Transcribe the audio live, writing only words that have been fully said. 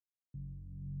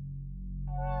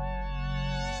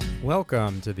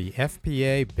Welcome to the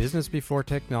FPA Business Before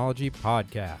Technology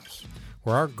podcast,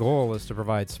 where our goal is to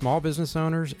provide small business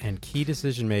owners and key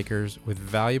decision makers with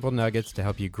valuable nuggets to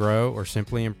help you grow or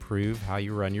simply improve how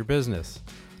you run your business,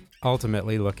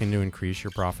 ultimately looking to increase your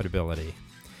profitability.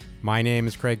 My name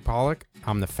is Craig Pollock.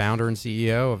 I'm the founder and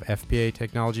CEO of FPA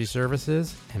Technology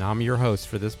Services, and I'm your host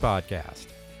for this podcast.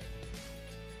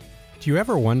 Do you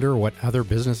ever wonder what other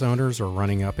business owners are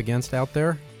running up against out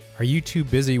there? Are you too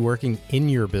busy working in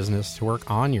your business to work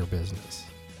on your business?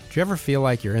 Do you ever feel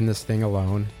like you're in this thing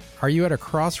alone? Are you at a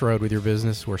crossroad with your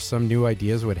business where some new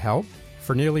ideas would help?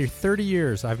 For nearly 30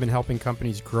 years, I've been helping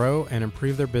companies grow and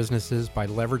improve their businesses by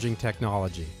leveraging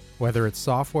technology, whether it's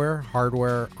software,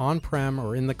 hardware, on-prem,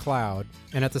 or in the cloud,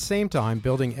 and at the same time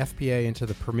building FPA into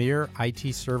the premier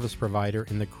IT service provider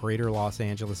in the greater Los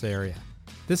Angeles area.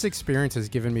 This experience has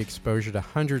given me exposure to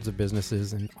hundreds of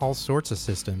businesses and all sorts of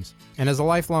systems, and as a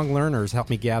lifelong learner has helped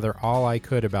me gather all I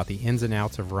could about the ins and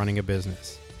outs of running a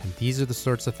business. And these are the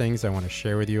sorts of things I want to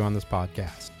share with you on this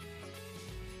podcast.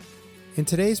 In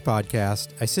today's podcast,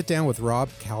 I sit down with Rob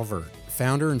Calvert,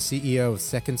 founder and CEO of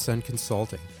Second Sun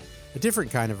Consulting, a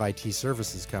different kind of IT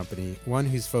services company, one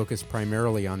who's focused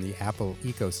primarily on the Apple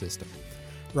ecosystem.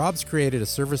 Rob's created a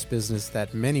service business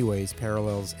that in many ways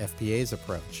parallels FPA's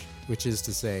approach, which is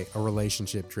to say a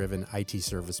relationship-driven IT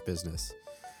service business.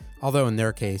 Although in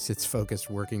their case, it's focused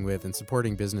working with and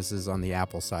supporting businesses on the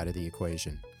Apple side of the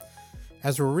equation.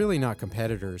 As we're really not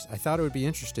competitors, I thought it would be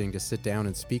interesting to sit down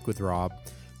and speak with Rob,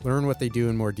 learn what they do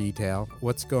in more detail,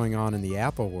 what's going on in the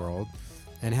Apple world,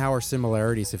 and how our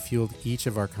similarities have fueled each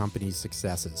of our company's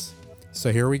successes.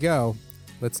 So here we go.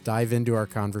 Let's dive into our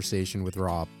conversation with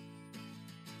Rob.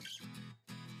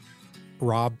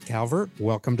 Rob Calvert,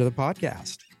 welcome to the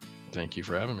podcast. Thank you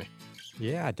for having me.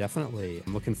 Yeah, definitely.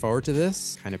 I'm looking forward to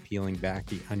this, kind of peeling back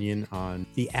the onion on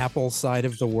the Apple side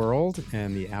of the world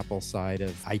and the Apple side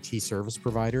of IT service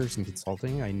providers and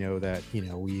consulting. I know that,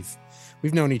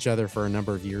 we've known each other for a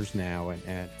number of years now.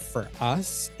 And for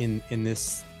us in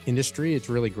this industry, it's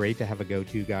really great to have a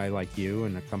go-to guy like you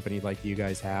and a company like you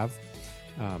guys have,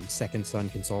 Second Sun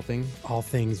Consulting, all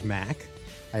things Mac.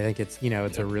 I think it's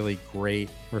a really great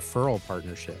referral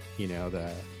partnership.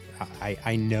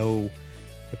 I know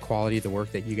the quality of the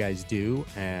work that you guys do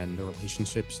and the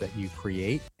relationships that you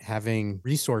create. Having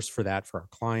resource for that for our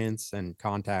clients and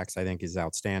contacts, I think is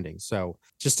outstanding. So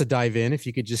just to dive in, if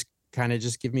you could just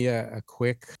give me a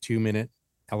quick 2-minute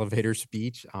elevator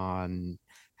speech on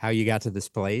how you got to this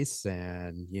place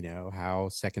and, how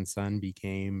Second Sun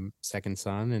became Second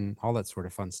Sun and all that sort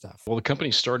of fun stuff. Well, the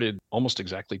company started almost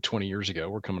exactly 20 years ago.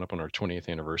 We're coming up on our 20th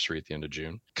anniversary at the end of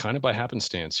June. Kind of by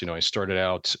happenstance, I started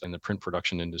out in the print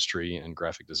production industry and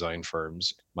graphic design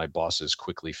firms. My bosses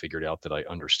quickly figured out that I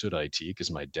understood IT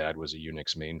because my dad was a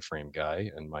Unix mainframe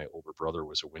guy and my older brother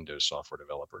was a Windows software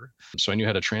developer. So I knew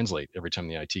how to translate every time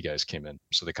the IT guys came in.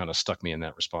 So they kind of stuck me in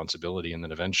that responsibility. And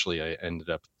then eventually I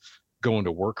ended up going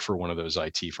to work for one of those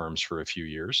IT firms for a few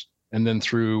years. And then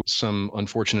through some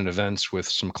unfortunate events with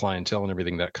some clientele and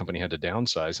everything, that company had to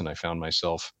downsize and I found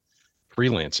myself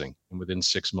freelancing. And within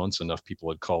 6 months, enough people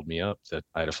had called me up that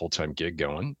I had a full-time gig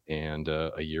going. And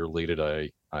a year later,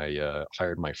 I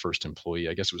hired my first employee.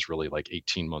 I guess it was really like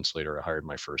 18 months later, I hired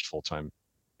my first full-time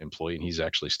employee, and he's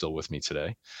actually still with me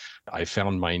today. I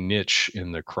found my niche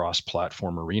in the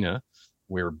cross-platform arena,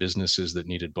 where businesses that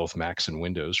needed both Macs and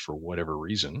Windows for whatever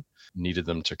reason needed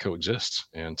them to coexist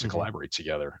and to collaborate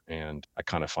together. And I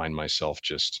kind of find myself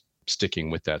just sticking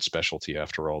with that specialty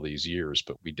after all these years,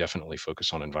 but we definitely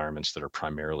focus on environments that are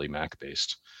primarily Mac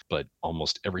based. But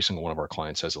almost every single one of our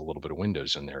clients has a little bit of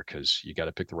Windows in there because you got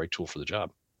to pick the right tool for the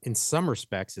job. In some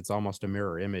respects, it's almost a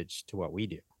mirror image to what we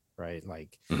do, right?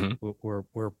 Like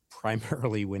we're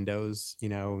primarily Windows,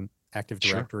 Active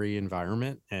Directory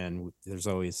environment, and there's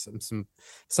always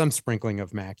some sprinkling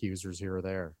of Mac users here or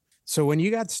there. So when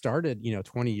you got started,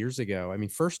 20 years ago, I mean,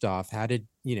 first off, how did,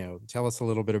 tell us a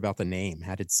little bit about the name.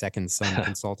 How did Second Sun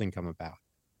Consulting come about?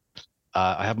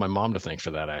 I have my mom to thank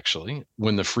for that, actually.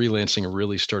 When the freelancing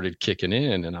really started kicking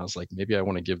in and I was like, maybe I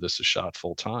want to give this a shot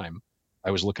full time,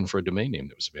 I was looking for a domain name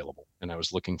that was available. And I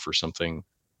was looking for something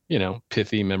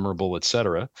pithy, memorable,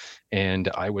 etc. And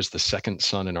I was the second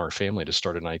son in our family to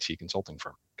start an IT consulting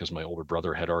firm because my older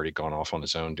brother had already gone off on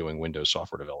his own doing Windows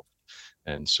software development.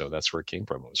 And so that's where it came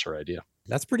from. It was her idea.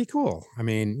 That's pretty cool. I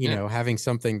mean, having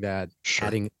something that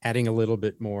adding a little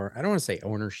bit more, I don't want to say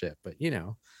ownership, but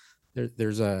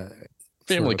there's a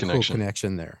family sort of connection. Cool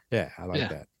connection there. Yeah. I like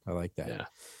that. Yeah.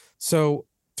 So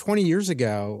 20 years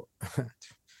ago,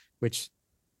 which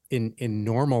in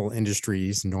normal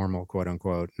industries, normal quote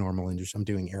unquote, normal industry, I'm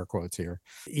doing air quotes here,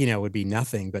 would be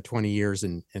nothing, but 20 years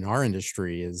in our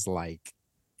industry is like,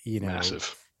 you know,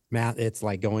 Massive. math, it's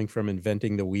like going from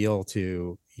inventing the wheel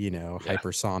to, Yeah.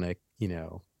 hypersonic,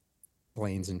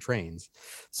 planes and trains.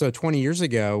 So 20 years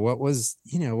ago, what was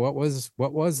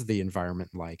the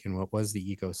environment like, and what was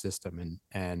the ecosystem?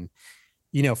 And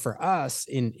for us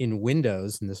in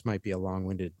Windows, and this might be a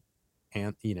long-winded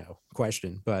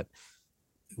question, but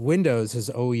Windows has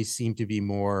always seemed to be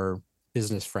more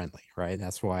business friendly, right?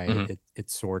 That's why Hmm.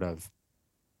 it's sort of,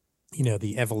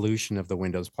 the evolution of the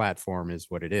Windows platform is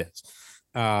what it is.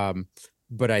 Um,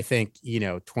 but I think,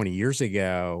 20 years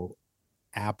ago,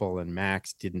 Apple and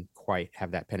Macs didn't quite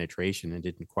have that penetration and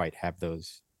didn't quite have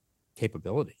those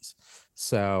capabilities.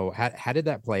 So how did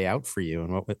that play out for you?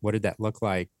 And what did that look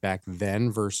like back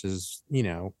then versus,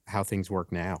 how things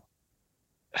work now?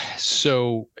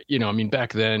 So, I mean,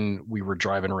 back then we were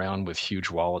driving around with huge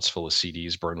wallets full of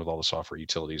CDs burned with all the software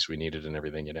utilities we needed and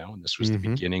everything, and this was the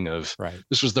Mm-hmm. beginning of, Right.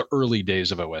 this was the early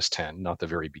days of OS 10, not the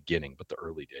very beginning, but the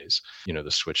early days,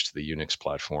 the switch to the Unix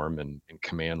platform and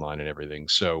command line and everything.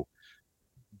 So,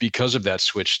 because of that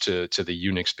switch to the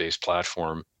Unix based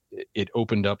platform, it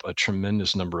opened up a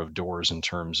tremendous number of doors in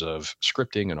terms of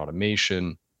scripting and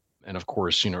automation. And of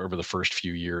course, over the first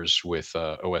few years with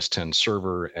OS 10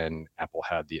 server and Apple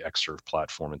had the Xserve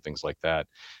platform and things like that,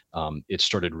 it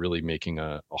started really making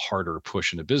a harder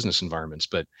push into business environments.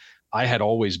 But I had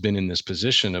always been in this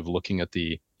position of looking at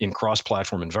in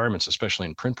cross-platform environments, especially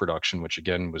in print production, which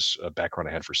again was a background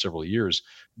I had for several years,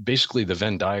 basically the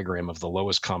Venn diagram of the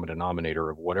lowest common denominator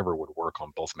of whatever would work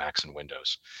on both Macs and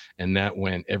Windows. And that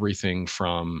went everything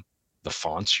from the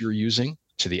fonts you're using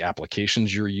to the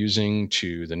applications you're using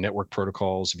to the network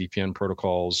protocols, VPN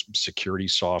protocols, security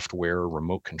software,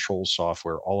 remote control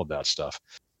software, all of that stuff.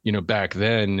 Back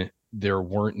then, there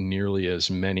weren't nearly as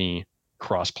many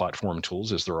cross platform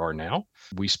tools as there are now.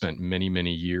 We spent many,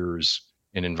 many years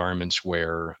in environments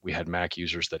where we had Mac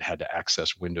users that had to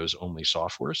access Windows only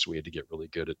software. So we had to get really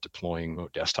good at deploying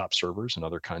remote desktop servers and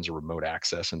other kinds of remote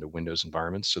access into Windows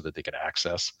environments so that they could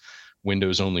access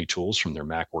Windows only tools from their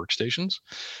Mac workstations.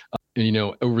 And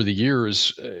over the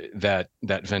years, that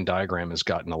Venn diagram has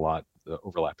gotten a lot. The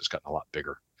overlap has gotten a lot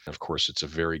bigger. Of course, it's a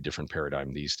very different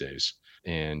paradigm these days.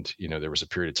 And there was a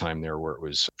period of time there where it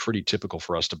was pretty typical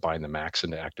for us to bind the Macs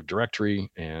into Active Directory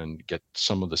and get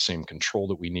some of the same control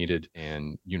that we needed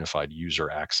and unified user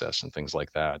access and things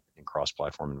like that in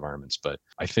cross-platform environments. But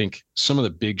I think some of the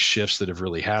big shifts that have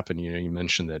really happened, you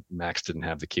mentioned that Macs didn't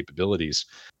have the capabilities.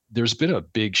 There's been a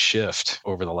big shift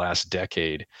over the last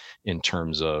decade in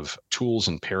terms of tools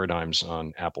and paradigms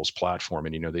on Apple's platform.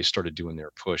 And, they started doing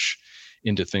their push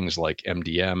into things like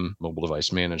MDM, mobile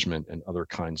device management, and other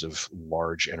kinds of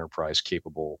large enterprise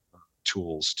capable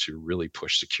tools to really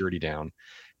push security down.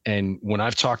 And when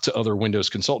I've talked to other Windows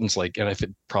consultants, and I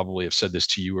think probably have said this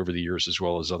to you over the years as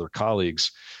well as other colleagues,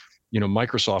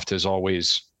 Microsoft has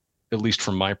always, at least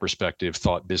from my perspective,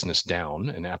 thought business down,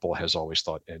 and Apple has always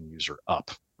thought end user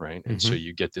up, right? And so Mm-hmm.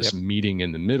 you get this Yep. meeting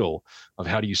in the middle of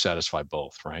how do you satisfy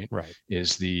both, right? Right.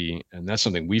 And that's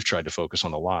something we've tried to focus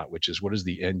on a lot, which is what is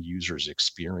the end user's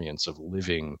experience of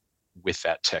living with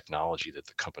that technology that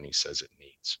the company says it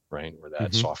needs, right? Or that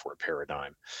Mm-hmm. software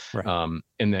paradigm. Right.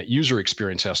 And that user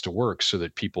experience has to work so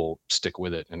that people stick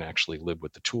with it and actually live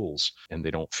with the tools and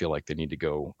they don't feel like they need to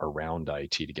go around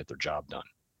IT to get their job done.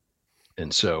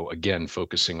 And so again,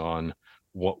 focusing on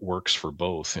what works for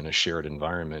both in a shared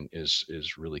environment is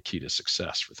really key to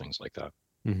success for things like that.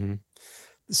 Mm-hmm.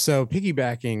 So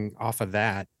piggybacking off of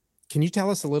that, can you tell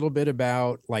us a little bit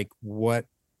about like what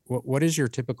is your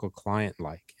typical client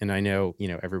like? And I know,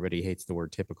 everybody hates the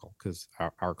word typical because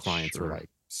our clients are Sure. like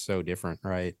so different,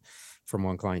 right? From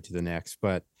one client to the next.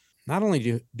 But not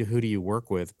only who do you work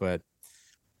with, but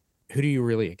who do you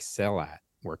really excel at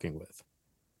working with?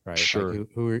 Right? Like Sure.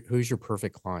 who's your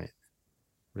perfect client?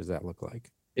 What does that look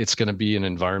like? It's going to be an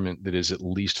environment that is at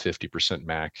least 50%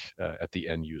 Mac at the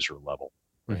end user level,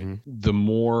 right? Mm-hmm. The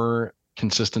more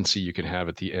consistency you can have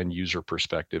at the end user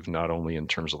perspective, not only in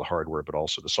terms of the hardware, but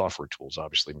also the software tools,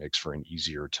 obviously makes for an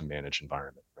easier to manage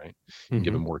environment, right? You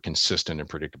give Mm-hmm. a more consistent and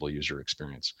predictable user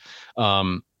experience.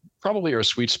 Um, Probably our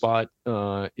sweet spot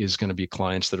is going to be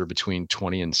clients that are between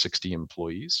 20 and 60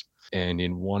 employees and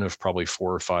in one of probably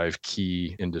 4 or 5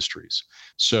 key industries.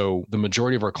 So the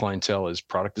majority of our clientele is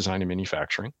product design and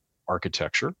manufacturing,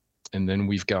 architecture, and then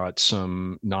we've got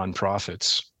some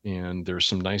nonprofits. And there's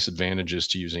some nice advantages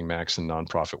to using Macs in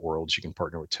nonprofit worlds. You can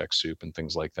partner with TechSoup and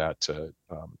things like that to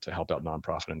help out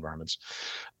nonprofit environments.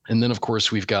 And then, of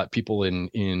course, we've got people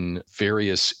in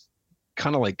various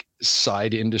kind of like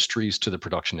side industries to the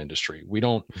production industry. We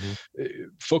don't Hmm. uh,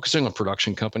 focusing on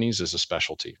production companies is a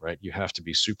specialty, right? You have to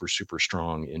be super, super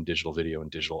strong in digital video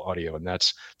and digital audio, and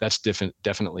that's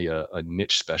definitely a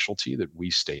niche specialty that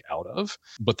we stay out of.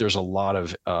 But there's a lot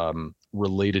of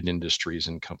related industries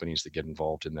and companies that get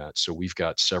involved in that. So we've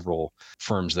got several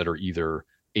firms that are either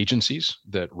agencies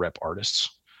that rep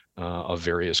artists of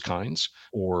various kinds,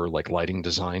 or like lighting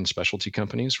design specialty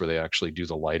companies where they actually do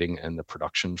the lighting and the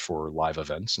production for live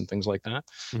events and things like that.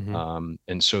 Hmm.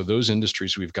 And so those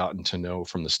industries we've gotten to know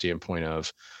from the standpoint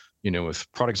of,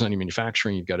 with product design and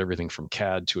manufacturing, you've got everything from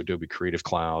CAD to Adobe Creative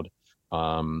Cloud.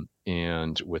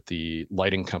 And with the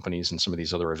lighting companies and some of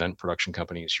these other event production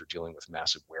companies, you're dealing with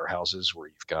massive warehouses where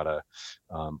you've got to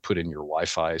put in your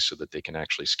Wi-Fi so that they can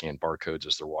actually scan barcodes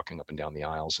as they're walking up and down the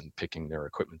aisles and picking their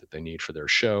equipment that they need for their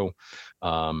show.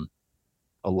 Um,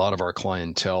 a lot of our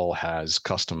clientele has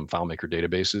custom FileMaker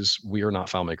databases. We are not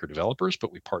FileMaker developers,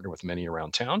 but we partner with many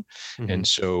around town. Hmm. And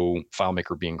so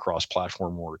FileMaker being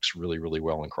cross-platform works really, really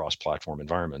well in cross-platform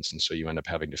environments. And so you end up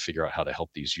having to figure out how to help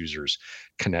these users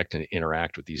connect and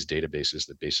interact with these databases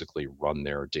that basically run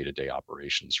their day-to-day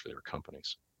operations for their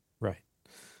companies. Right.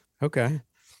 Okay.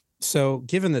 So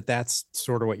given that that's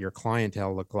sort of what your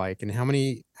clientele look like, and how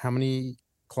many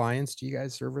clients do you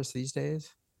guys service these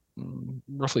days?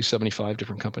 Roughly 75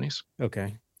 different companies.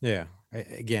 Okay. Yeah.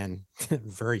 Again,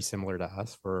 very similar to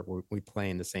us where we play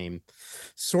in the same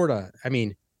sort of, I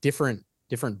mean, different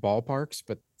ballparks,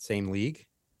 but same league.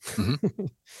 Mhm.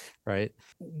 Right.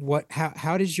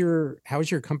 How is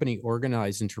your company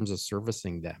organized in terms of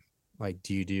servicing them? Like,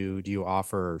 do you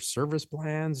offer service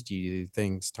plans? Do you do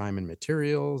things time and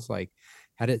materials? Like,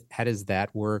 how does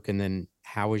that work? And then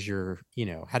how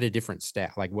do different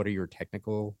staff, like, what are your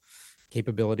technical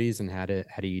capabilities and how do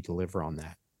you deliver on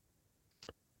that?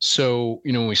 So,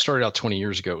 when we started out 20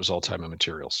 years ago, it was all time and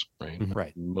materials, right? Mhm.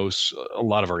 Right. A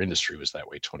lot of our industry was that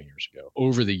way 20 years ago.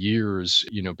 Over the years,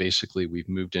 basically we've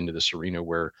moved into this arena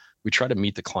where we try to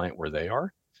meet the client where they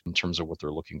are in terms of what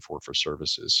they're looking for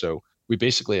services. So we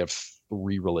basically have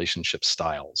three relationship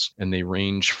styles, and they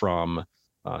range from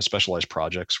specialized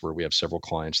projects where we have several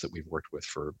clients that we've worked with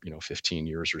for 15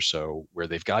 years or so, where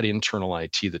they've got internal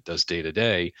IT that does day to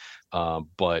day,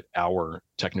 but our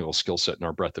technical skill set and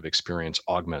our breadth of experience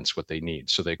augments what they need.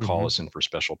 So they call Mhm. us in for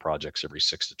special projects every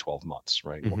 6 to 12 months,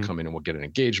 right? We'll Mhm. come in and we'll get an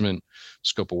engagement,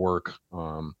 scope of work.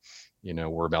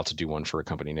 We're about to do one for a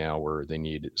company now where they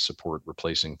need support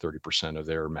replacing 30% of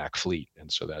their Mac fleet.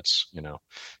 And so that's,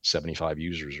 75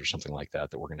 users or something like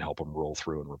that we're going to help them roll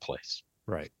through and replace.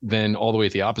 Right. Then all the way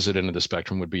at the opposite end of the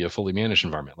spectrum would be a fully managed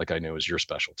environment, like I know is your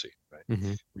specialty, right?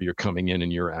 Mhm. Where you're coming in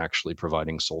and you're actually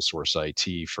providing sole source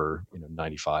IT for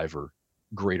 95 or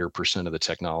greater percent of the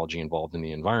technology involved in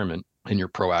the environment, and you're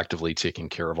proactively taking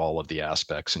care of all of the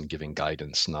aspects and giving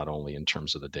guidance not only in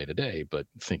terms of the day to day, but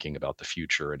thinking about the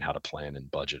future and how to plan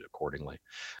and budget accordingly.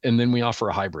 And then we offer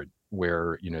a hybrid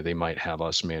where they might have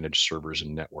us manage servers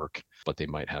and network, but they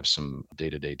might have some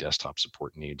day-to-day desktop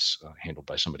support needs handled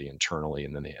by somebody internally,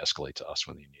 and then they escalate to us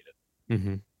when they need it.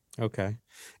 Mhm. Okay.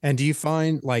 And do you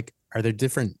find, like, are there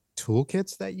different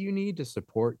toolkits that you need to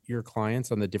support your clients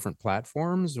on the different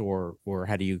platforms, or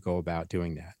how do you go about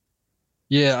doing that?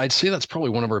 Yeah, I'd say that's probably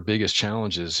one of our biggest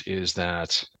challenges is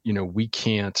that, we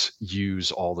can't use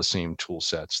all the same tool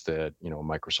sets that, a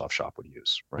Microsoft shop would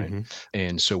use, right? Mhm.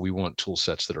 And so we want tool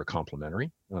sets that are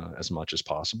complementary as much as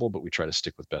possible, but we try to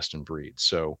stick with best in breed.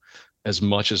 So as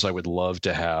much as I would love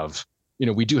to have,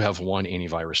 we do have one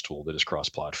antivirus tool that is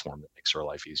cross-platform that makes our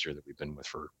life easier that we've been with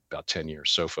for about 10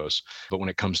 years, Sophos. But when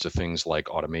it comes to things like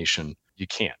automation, you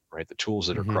can't, right? The tools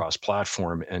that are Mhm.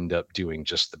 cross-platform end up doing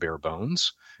just the bare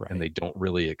bones and Right. they don't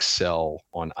really excel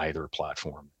on either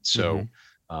platform. So,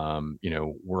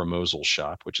 Mhm. we're a Mosel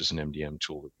shop, which is an MDM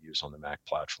tool that we use on the Mac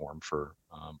platform for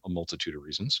a multitude of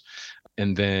reasons.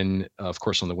 And then, of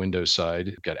course, on the Windows side,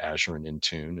 we've got Azure and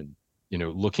Intune, and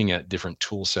looking at different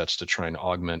tool sets to try and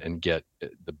augment and get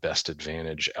the best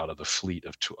advantage out of the fleet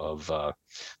of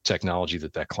technology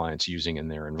that client's using in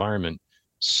their environment.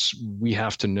 We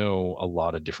have to know a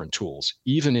lot of different tools,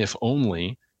 even if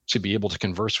only to be able to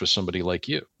converse with somebody like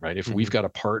you, right? If we've Mhm. got to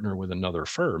partner with another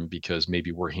firm because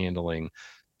maybe we're handling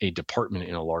a department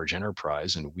in a large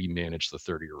enterprise and we manage the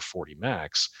 30 or 40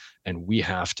 Macs, and we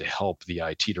have to help the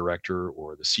IT director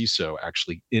or the CISO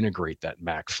actually integrate that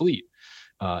Mac fleet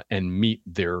and meet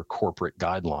their corporate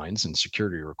guidelines and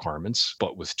security requirements,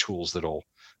 but with tools that'll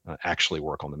actually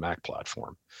work on the Mac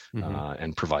platform Mhm.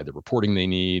 and provide the reporting they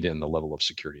need and the level of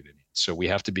security they need. So we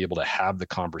have to be able to have the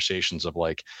conversations of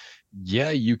like,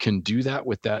 yeah, you can do that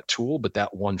with that tool, but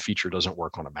that one feature doesn't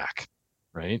work on a Mac,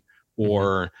 right? Mm-hmm.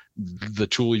 or the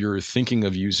tool you're thinking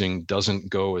of using doesn't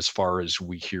go as far as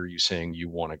we hear you saying you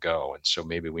want to go. And so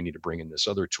maybe we need to bring in this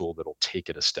other tool that'll take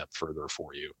it a step further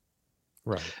for you.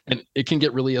 Right. And it can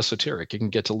get really esoteric. It can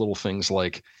get to little things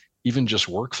like even just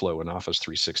workflow in Office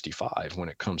 365 when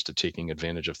it comes to taking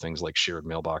advantage of things like shared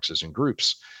mailboxes and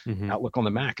groups. Mm-hmm. Outlook on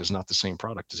the Mac is not the same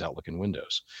product as Outlook in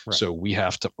Windows. Right. So we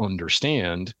have to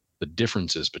understand the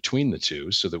differences between the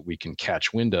two so that we can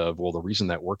catch wind of, well, the reason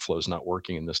that workflow is not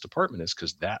working in this department is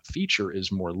because that feature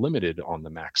is more limited on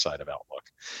the Mac side of Outlook.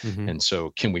 Mm-hmm. And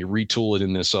so can we retool it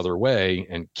in this other way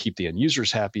and keep the end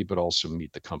users happy, but also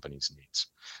meet the company's needs?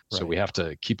 So we Right. have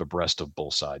to keep abreast of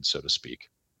both sides, so to speak.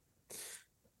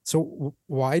 So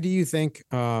why do you think,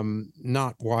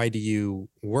 not why do you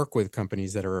work with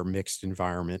companies that are a mixed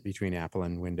environment between Apple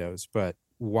and Windows, but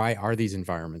why are these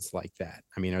environments like that?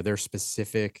 I mean, are there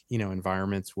specific,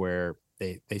 environments where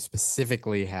they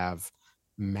specifically have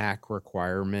Mac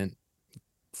requirement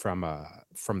from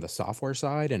the software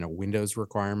side and a Windows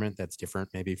requirement that's different,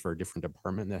 maybe for a different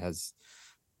department that has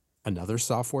another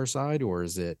software side, or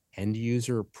is it end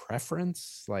user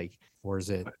preference? Like, or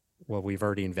is it, well, we've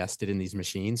already invested in these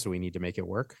machines, so we need to make it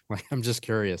work? Like, I'm just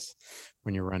curious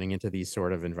when you're running into these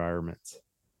sort of environments.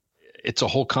 It's a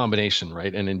whole combination,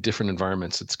 right? And in different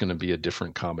environments, it's going to be a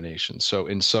different combination. So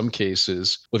in some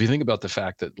cases, well, if you think about the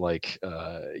fact that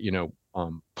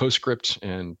PostScript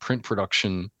and print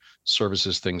production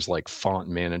services, things like font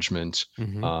management,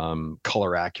 Mm-hmm.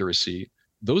 color accuracy,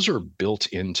 those are built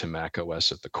into Mac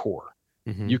OS at the core.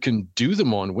 Mm-hmm. You can do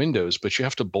them on Windows, but you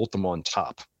have to bolt them on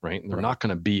top, right? And they're Right. not going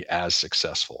to be as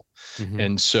successful. Mm-hmm.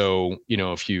 And so,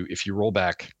 if you roll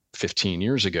back 15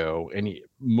 years ago,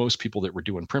 most people that were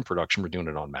doing print production were doing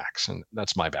it on Macs, and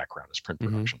that's my background is print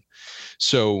Mm-hmm. production.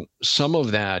 So some of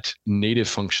that native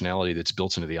functionality that's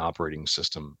built into the operating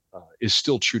system is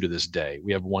still true to this day.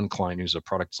 We have one client who's a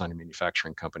product design and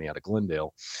manufacturing company out of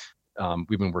Glendale.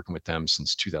 We've been working with them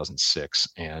since 2006,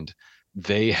 and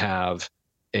they have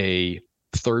a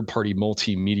third-party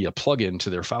multimedia plugin to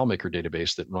their FileMaker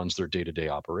database that runs their day-to-day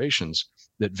operations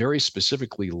that very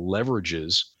specifically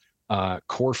leverages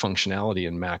core functionality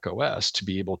in Mac OS to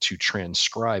be able to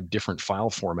transcribe different file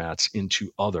formats into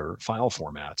other file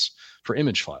formats for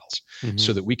image files Mm-hmm.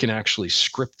 so that we can actually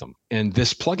script them. And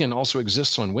this plugin also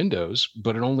exists on Windows,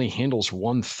 but it only handles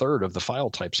 1/3 of the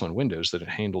file types on Windows that it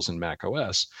handles in Mac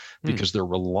OS Mm. because they're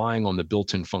relying on the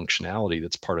built-in functionality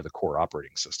that's part of the core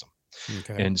operating system.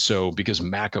 Okay. And so, because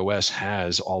Mac OS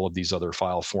has all of these other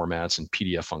file formats and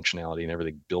PDF functionality and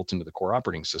everything built into the core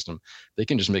operating system, they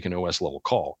can just make an OS level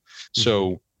call. Mm-hmm.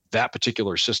 So, that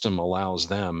particular system allows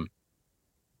them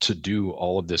to do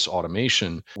all of this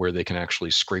automation where they can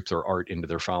actually scrape their art into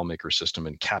their FileMaker system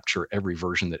and capture every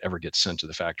version that ever gets sent to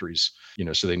the factories,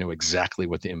 so they know exactly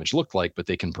what the image looked like, but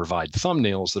they can provide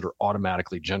thumbnails that are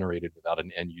automatically generated without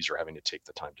an end user having to take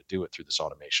the time to do it through this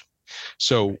automation.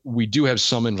 So Right. we do have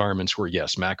some environments where,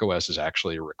 yes, Mac OS is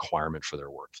actually a requirement for their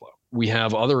workflow. We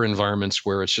have other environments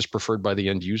where it's just preferred by the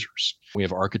end users. We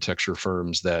have architecture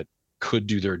firms that could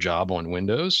do their job on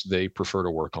Windows. They prefer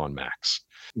to work on Macs.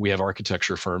 We have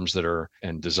architecture firms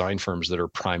and design firms that are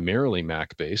primarily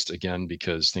Mac based, again,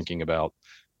 because thinking about,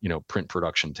 print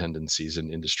production tendencies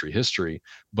in industry history,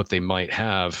 but they might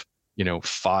have,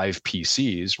 5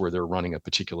 PCs where they're running a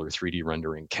particular 3D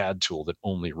rendering CAD tool that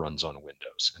only runs on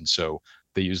Windows. And so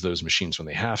they use those machines when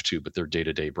they have to, but their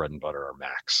day-to-day bread and butter are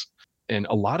Macs. And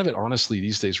a lot of it, honestly,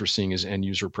 these days we're seeing is end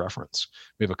user preference.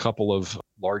 We have a couple of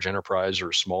large enterprise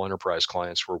or small enterprise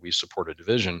clients where we support a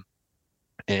division.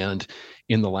 And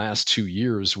in the last 2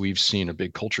 years, we've seen a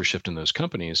big culture shift in those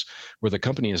companies where the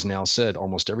company has now said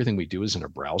almost everything we do is in a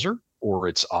browser or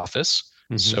it's Office.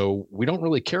 Mm-hmm. So we don't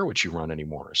really care what you run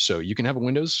anymore. So you can have a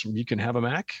Windows, you can have a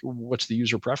Mac. What's the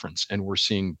user preference? And we're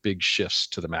seeing big shifts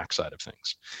to the Mac side of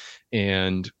things.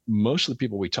 And most of the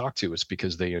people we talk to, it's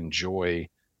because they enjoy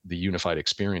the unified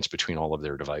experience between all of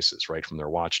their devices, right? From their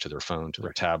watch to their phone to their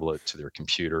Right. tablet to their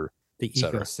computer, The et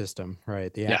cetera. ecosystem,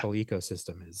 right? The Yeah, Apple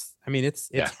ecosystem is, I mean, it's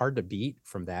yeah, hard to beat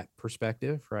from that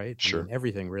perspective, right? I mean, sure.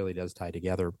 everything really does tie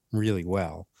together really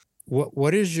well.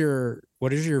 What is your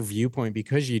viewpoint,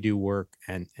 because you do work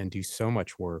and do so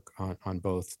much work on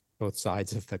both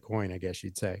sides of the coin, I guess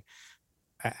you'd say.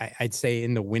 I'd say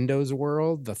in the Windows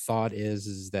world, the thought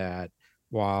is that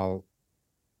while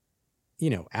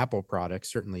Apple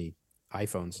products, certainly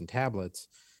iPhones and tablets,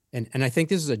 and I think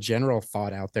this is a general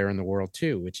thought out there in the world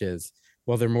too, which is,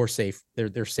 well, they're more safe,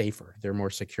 they're safer, they're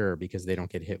more secure because they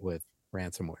don't get hit with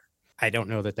ransomware. I don't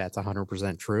know that that's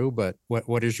 100% true, but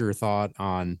what is your thought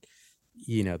on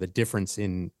the difference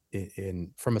in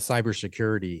from a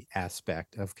cybersecurity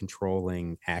aspect of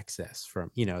controlling access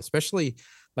from, especially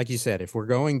like you said, if we're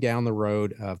going down the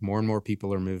road of more and more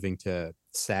people are moving to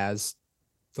SaaS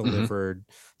Hmm. delivered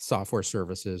software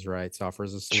services, right? Software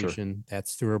as a Sure. solution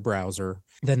that's through a browser,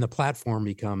 then the platform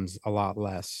becomes a lot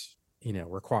less,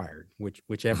 required,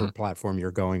 whichever Hmm. platform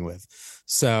you're going with.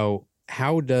 So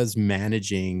how does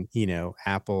managing,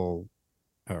 Apple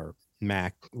or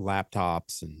Mac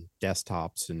laptops and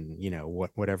desktops and,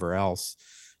 whatever else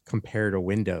compare to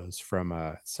Windows from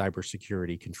a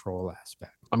cybersecurity control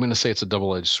aspect? I'm going to say it's a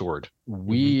double-edged sword.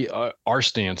 Hmm. Our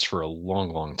stance for a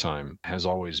long, long time has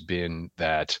always been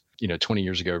that, 20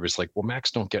 years ago, it was like, well,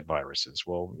 Macs don't get viruses.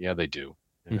 Well, yeah, they do.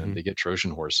 And Hmm. they get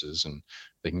Trojan horses and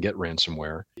they can get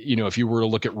ransomware. If you were to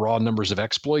look at raw numbers of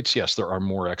exploits, yes, there are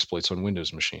more exploits on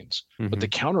Windows machines. But the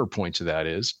Hmm. counterpoint to that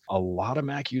is a lot of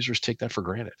Mac users take that for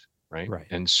granted, right? Right.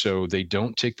 And so they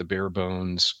don't take the bare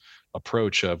bones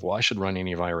approach of, well, I should run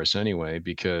antivirus anyway,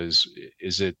 because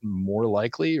is it more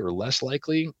likely or less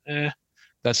likely?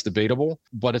 That's debatable,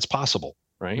 but it's possible,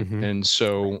 right? Hmm. And Right.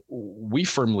 so we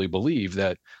firmly believe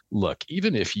that, look,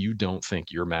 even if you don't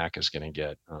think your Mac is going to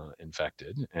get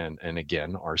infected, and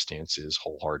again, our stance is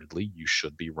wholeheartedly, you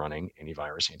should be running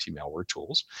antivirus, anti-malware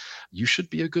tools. You should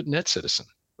be a good net citizen,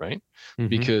 right? Hmm.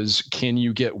 Because can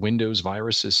you get Windows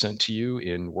viruses sent to you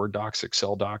in Word docs,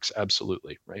 Excel docs?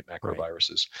 Absolutely, right? Macro Right.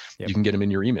 viruses. Yep. You can get them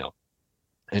in your email.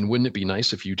 And wouldn't it be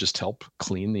nice if you just help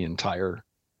clean the entire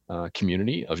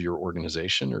community of your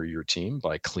organization or your team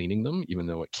by cleaning them, even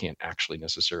though it can't actually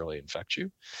necessarily infect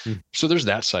you? Mm. So there's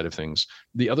that side of things.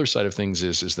 The other side of things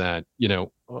is that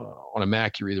on a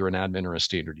Mac you're either an admin or a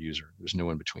standard user. There's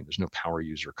no in between. There's no power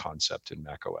user concept in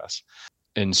Mac OS,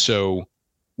 and so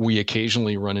we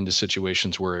occasionally run into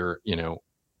situations where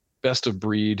best of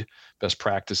breed, best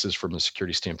practices from a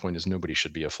security standpoint is nobody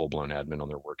should be a full blown admin on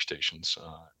their workstations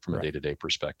from a day Right. to day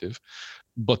perspective.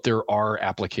 But there are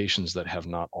applications that have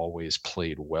not always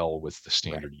played well with the Right.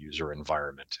 standard user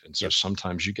environment. And so Yep.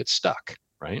 sometimes you get stuck,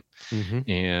 right? Hmm.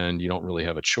 And you don't really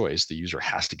have a choice. The user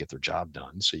has to get their job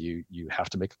done. So you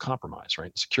have to make a compromise,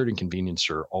 right? Security and convenience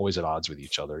are always at odds with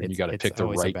each other, and you got to It's pick the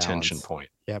always a right tension balance. point.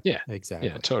 Yep. Yeah. Yeah, Exactly.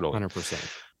 totally. 100%.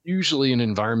 Usually in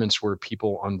environments where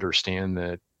people understand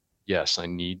that, yes, I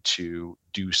need to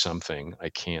do something. I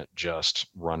can't just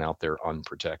run out there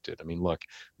unprotected. I mean, look,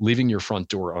 leaving your front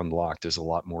door unlocked is a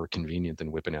lot more convenient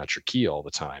than whipping out your key all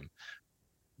the time,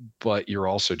 but you're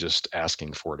also just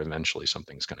asking for it. Eventually,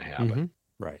 something's going to happen. Hmm.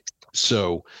 Right.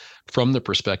 So, from the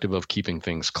perspective of keeping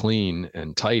things clean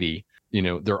and tidy,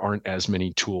 there aren't as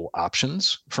many tool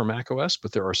options for macOS,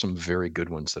 but there are some very good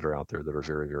ones that are out there that are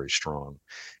very, very strong.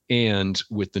 And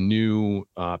with the new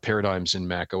paradigms in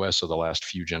macOS of the last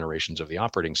few generations of the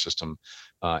operating system,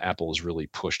 Apple has really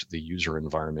pushed the user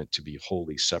environment to be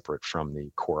wholly separate from the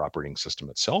core operating system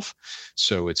itself.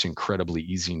 So it's incredibly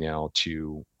easy now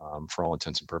to, for all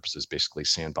intents and purposes, basically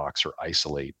sandbox or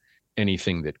isolate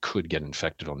anything that could get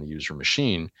infected on the user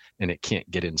machine, and it can't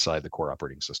get inside the core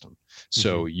operating system. Hmm.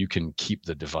 So you can keep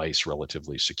the device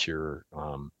relatively secure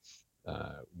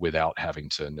without having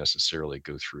to necessarily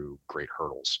go through great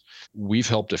hurdles. We've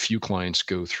helped a few clients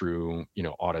go through,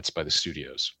 audits by the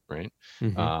studios, right?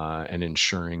 Hmm. And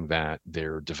ensuring that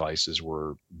their devices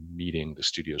were meeting the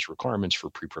studio's requirements for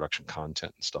pre-production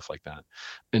content and stuff like that.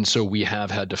 And so we have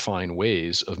had to find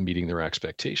ways of meeting their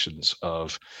expectations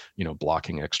of,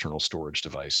 blocking external storage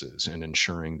devices and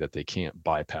ensuring that they can't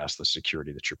bypass the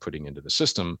security that you're putting into the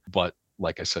system. But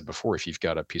like I said before, if you've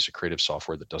got a piece of creative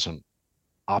software that doesn't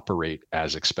operate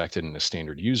as expected in a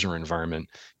standard user environment,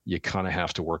 you kind of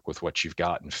have to work with what you've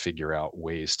got and figure out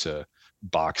ways to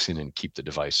box in and keep the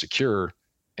device secure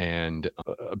and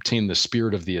obtain the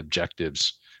spirit of the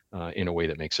objectives in a way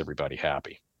that makes everybody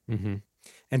happy. Hmm.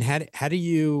 And how do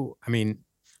you, I mean,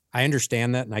 I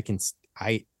understand that, and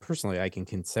I personally, I can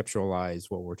conceptualize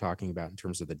what we're talking about in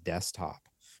terms of the desktop,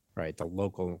 right? The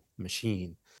local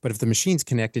machine. But if the machine's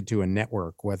connected to a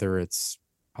network, whether it's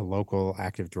a local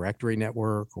Active Directory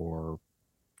network or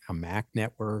a Mac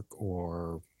network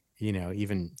or,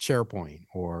 even SharePoint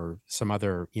or some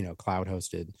other, cloud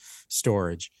hosted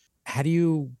storage, how do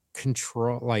you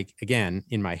control, like, again,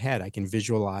 in my head, I can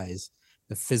visualize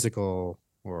the physical,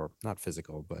 or not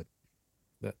physical, but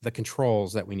the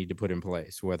controls that we need to put in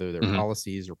place, whether they're Mhm.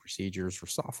 policies or procedures or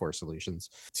software solutions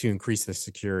to increase the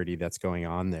security that's going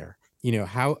on there.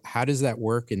 How does that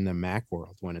work in the Mac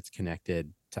world when it's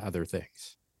connected to other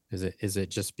things? Is it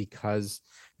just because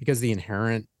the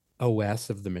inherent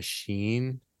OS of the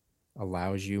machine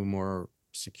allows you more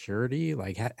security?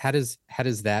 Like how does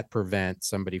that prevent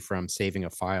somebody from saving a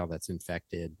file that's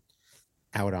infected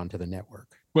out onto the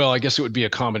network? Well, I guess it would be a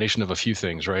combination of a few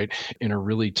things, right? In a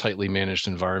really tightly managed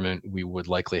environment, we would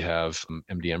likely have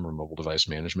MDM or mobile device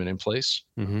management in place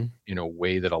Mm-hmm. in a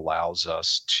way that allows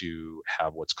us to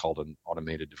have what's called an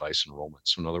automated device enrollment.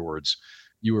 So, in other words,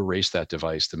 you erase that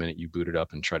device the minute you boot it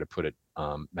up and try to put it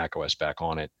Mac OS back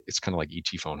on it. It's kind of like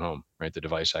ET Phone Home, right? The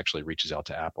device actually reaches out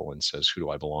to Apple and says, "Who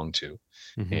do I belong to?"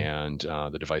 Mm-hmm. And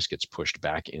the device gets pushed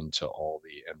back into all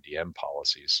the MDM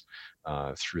policies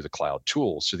through the cloud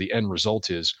tools. So the end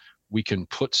result is we can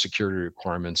put security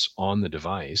requirements on the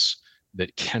device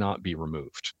that cannot be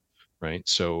removed. Right.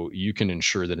 So you can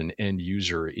ensure that an end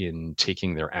user in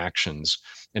taking their actions,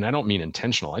 and I don't mean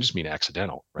intentional, I just mean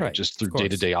accidental, right? Right. Just Of through day to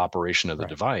course. day operation of the Right.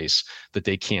 device, that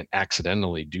they can't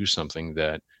accidentally do something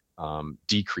that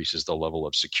decreases the level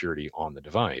of security on the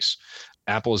device.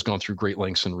 Apple has gone through great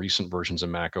lengths in recent versions of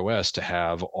Mac OS to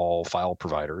have all file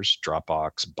providers,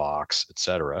 Dropbox, Box,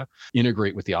 etc.,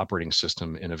 integrate with the operating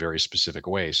system in a very specific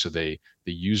way. So the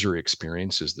user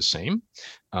experience is the same,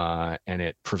 and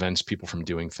it prevents people from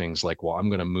doing things like, well, I'm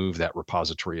going to move that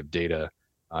repository of data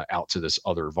out to this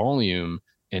other volume.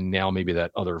 And now maybe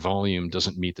that other volume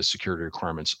doesn't meet the security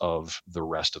requirements of the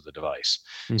rest of the device.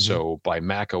 Mm-hmm. So by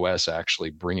Mac OS actually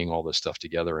bringing all this stuff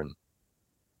together and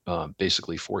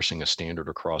basically forcing a standard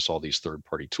across all these third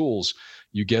party tools,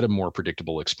 you get a more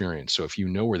predictable experience. So if you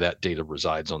know where that data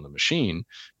resides on the machine,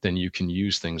 then you can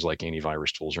use things like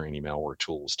antivirus tools or anti-malware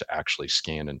tools to actually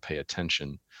scan and pay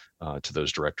attention to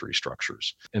those directory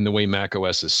structures. And the way Mac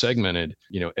OS is segmented,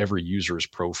 every user's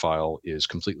profile is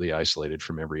completely isolated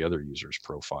from every other user's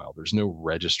profile. There's no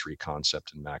registry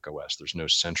concept in Mac OS. There's no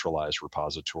centralized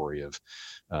repository of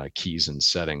keys and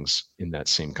settings in that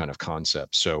same kind of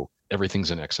concept. So everything's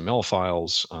in XML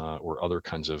files or other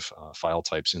kinds of file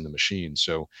types in the machine.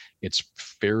 So it's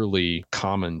fairly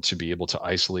common to be able to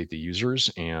isolate the users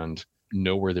and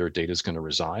know where their data is going to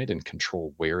reside and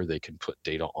control where they can put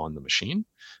data on the machine.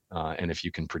 And if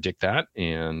you can predict that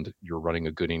and you're running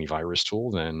a good antivirus tool,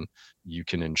 then you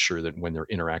can ensure that when they're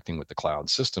interacting with the cloud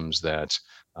systems, that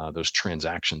those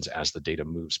transactions as the data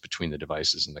moves between the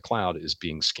devices and the cloud is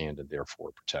being scanned and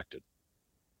therefore protected.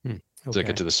 Hmm. Does that get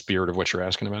Okay. to the spirit of what you're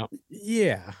asking about?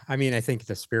 Yeah. I mean, I think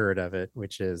the spirit of it,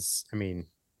 which is, I mean,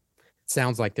 it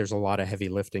sounds like there's a lot of heavy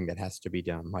lifting that has to be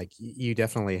done. Like you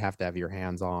definitely have to have your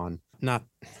hands on, not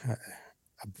a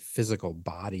physical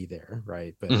body there,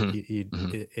 right? But Hmm.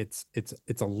 Hmm. it's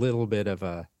a little bit of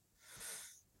a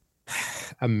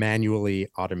manually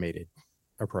automated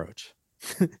approach,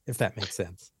 if that makes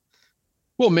sense.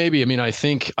 Well, maybe. I mean, I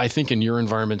think in your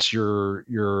environments,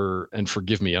 and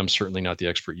forgive me, I'm certainly not the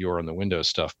expert you are on the Windows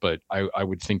stuff, but I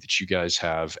would think that you guys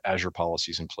have Azure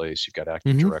policies in place. You've got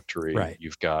Active Hmm. Directory. Right.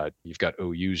 You've got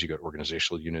OUs. You've got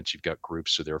organizational units. You've got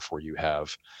groups. So therefore, you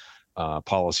have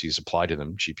policies applied to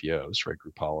them, GPOs, right?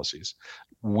 Group policies.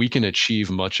 We can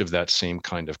achieve much of that same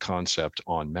kind of concept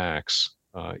on Macs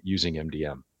using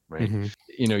MDM, right? Hmm.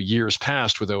 Years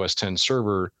past with OS 10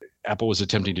 server, Apple was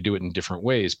attempting to do it in different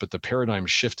ways, but the paradigm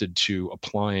shifted to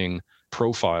applying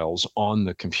profiles on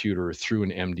the computer through an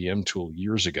MDM tool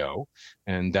years ago.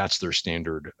 And that's their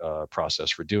standard process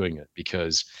for doing it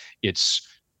because it's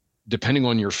depending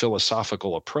on your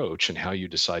philosophical approach and how you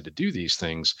decide to do these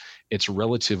things, it's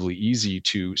relatively easy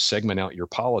to segment out your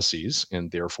policies and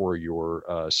therefore your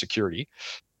security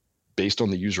based on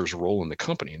the user's role in the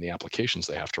company and the applications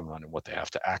they have to run and what they have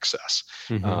to access.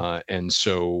 Hmm. And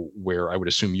so, where I would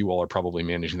assume you all are probably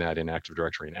managing that in Active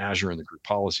Directory and Azure and the group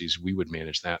policies, we would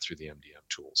manage that through the MDM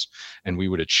tools. And we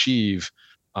would achieve,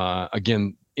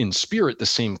 again, in spirit, the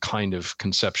same kind of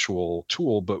conceptual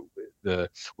tool, but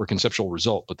or conceptual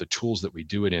result, but the tools that we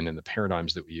do it in and the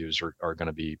paradigms that we use are going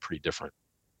to be pretty different.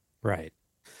 Right.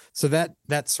 So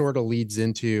that sort of leads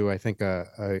into, I think,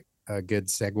 a good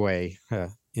segue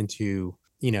into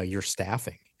your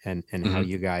staffing and how Hmm.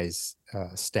 you guys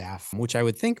staff, which I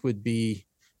would think would be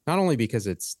not only because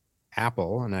it's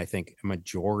Apple, and I think a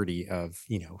majority of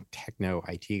techno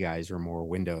IT guys are more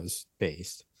Windows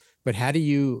based, but how do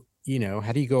you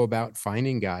go about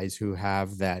finding guys who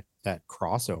have that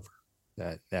crossover,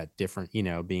 that different,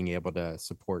 being able to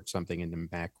support something in the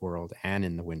Mac world and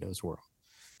in the Windows world?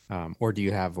 Or do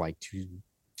you have like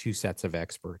two sets of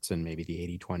experts and maybe the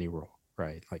 80/20 rule,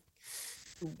 right? Like,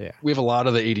 yeah. We have a lot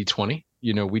of the 80/20.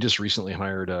 We just recently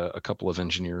hired a couple of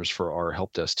engineers for our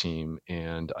help desk team,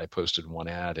 and I posted one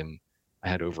ad and I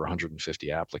had over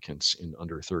 150 applicants in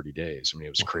under 30 days. I mean,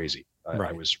 it was Wow. crazy. I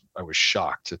Right. was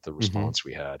shocked at the Mm-hmm. response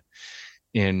we had.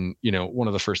 And, one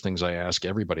of the first things I ask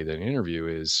everybody that I interview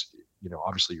is,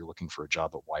 obviously you're looking for a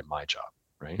job, but why my job?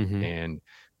 Right. Mm-hmm. And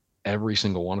every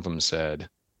single one of them said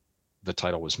the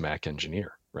title was Mac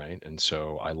engineer. Right. And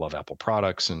so I love Apple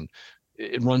products and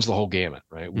it runs the whole gamut,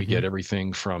 right? We Mm-hmm. get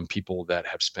everything from people that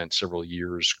have spent several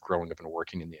years growing up and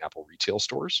working in the Apple retail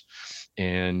stores,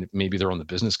 and maybe they're on the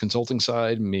business consulting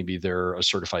side. Maybe they're a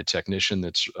certified technician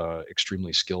that's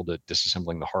extremely skilled at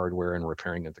disassembling the hardware and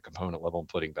repairing at the component level and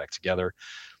putting it back together.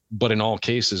 But in all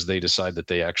cases, they decide that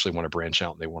they actually want to branch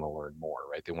out and they want to learn more,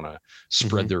 right? They want to Mm-hmm.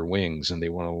 spread their wings and they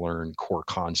want to learn core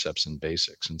concepts and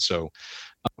basics. And so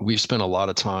we've spent a lot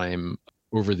of time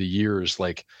over the years,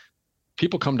 like,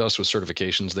 people come to us with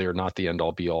certifications. They are not the end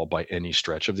all be all by any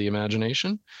stretch of the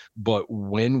imagination. But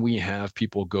when we have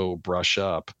people go brush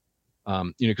up,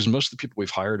 because most of the people we've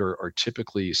hired are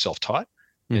typically self-taught.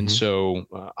 And Mm-hmm.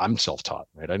 so I'm self-taught,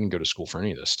 right? I didn't go to school for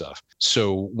any of this stuff.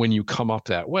 So when you come up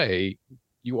that way,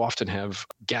 you often have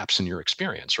gaps in your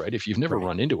experience, right? If you've never Right.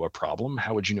 run into a problem,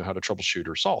 how would you know how to troubleshoot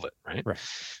or solve it, right? Right.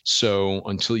 So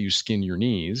until you skin your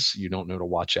knees, you don't know to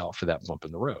watch out for that bump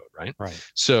in the road, right? Right.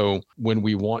 So when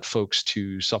we want folks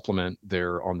to supplement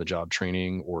their on the job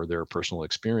training or their personal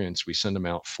experience, we send them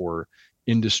out for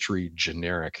industry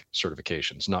generic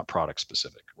certifications, not product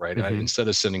specific, right? Mm-hmm. Instead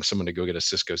of sending someone to go get a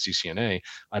Cisco CCNA,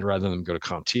 I'd rather them go to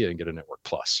CompTIA and get a Network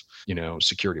Plus,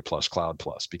 Security Plus, Cloud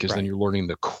Plus, because then Right. you're learning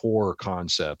the core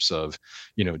concepts of,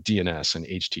 DNS and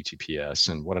HTTPS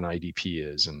and what an IDP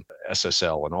is and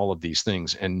SSL and all of these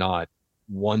things, and not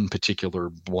one particular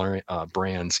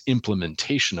brand's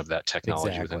implementation of that technology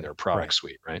within Exactly. their product Right.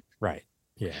 suite, right? Right.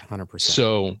 Yeah. 100%.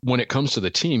 So when it comes to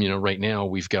the team, right now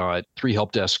we've got 3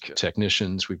 help desk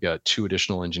technicians, we've got 2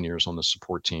 additional engineers on the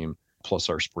support team, plus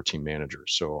our support team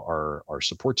managers. So our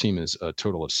support team is a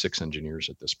total of 6 engineers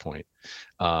at this point.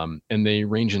 And they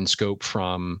range in scope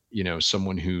from,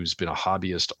 someone who's been a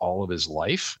hobbyist all of his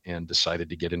life and decided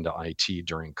to get into IT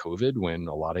during COVID when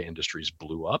a lot of industries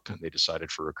blew up and they decided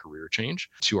for a career change,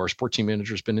 to our support team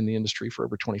manager has been in the industry for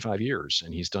over 25 years.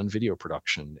 And he's done video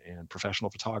production and professional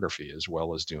photography, as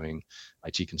well as doing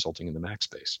IT consulting in the Mac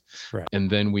space. Right. And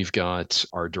then we've got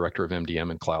our director of MDM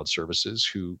and cloud services,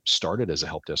 who started as a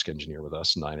help desk engineer with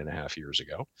us 9.5 years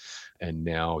ago. And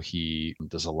now he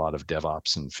does a lot of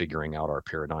DevOps and figuring out our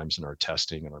paradigms and our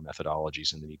testing and our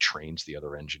methodologies. And then he trains the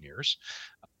other engineers.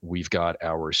 We've got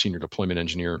our senior deployment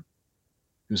engineer,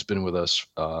 who's been with us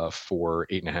for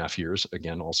 8.5 years.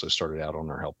 Again, also started out on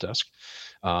our help desk.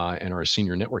 And our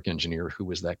senior network engineer, who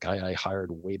was that guy I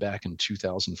hired way back in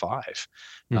 2005,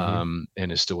 Mm-hmm.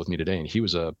 and is still with me today. And he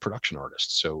was a production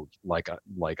artist. So like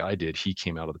I did, he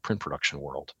came out of the print production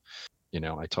world.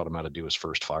 I taught him how to do his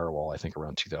first firewall, I think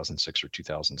around 2006 or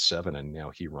 2007. And now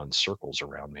he runs circles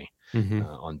around me Mm-hmm.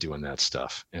 on doing that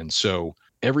stuff. And so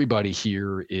everybody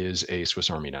here is a Swiss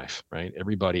Army knife, right?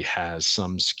 Everybody has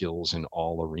some skills in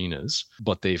all arenas,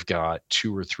 but they've got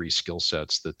 2 or 3 skill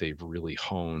sets that they've really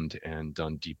honed and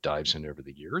done deep dives in over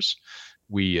the years.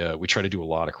 We try to do a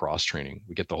lot of cross training.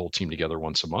 We get the whole team together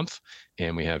once a month,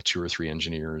 and we have 2 or 3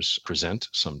 engineers present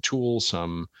some tool,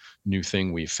 some new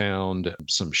thing we found,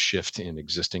 some shift in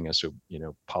existing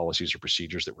policies or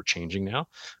procedures that we're changing now,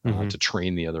 Mm-hmm. to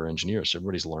train the other engineers. So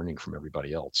everybody's learning from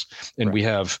everybody else, and Right. we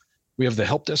have the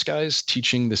help desk guys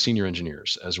teaching the senior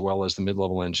engineers, as well as the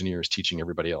mid-level engineers teaching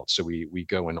everybody else. So we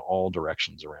go in all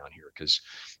directions around here because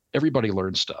everybody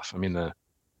learns stuff. I mean,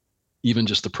 even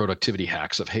just the productivity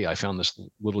hacks of, hey, I found this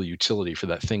little utility for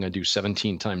that thing I do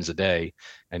 17 times a day,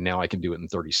 and now I can do it in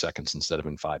 30 seconds instead of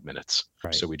in 5 minutes.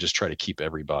 Right. So we just try to keep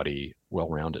everybody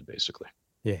well-rounded, basically.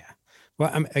 Yeah.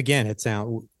 Well, again,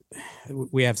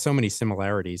 we have so many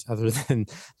similarities other than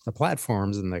the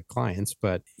platforms and the clients,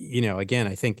 but again,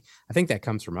 I think that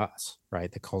comes from us,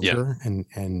 right? The culture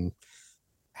and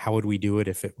how would we do it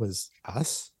if it was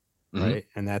us, right?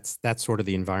 And that's sort of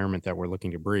the environment that we're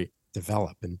looking to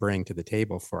develop and bring to the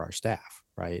table for our staff,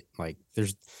 right? Like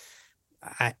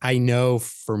I know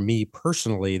for me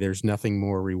personally, there's nothing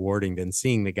more rewarding than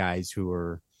seeing the guys who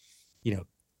are,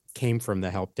 came from the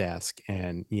help desk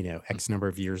and, X number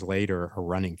of years later are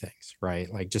running things, right?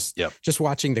 Like just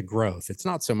watching the growth. It's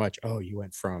not so much, oh, you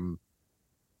went from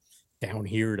down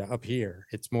here to up here.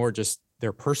 It's more just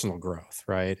their personal growth,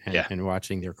 right? And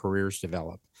watching their careers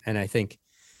develop. And I think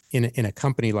in a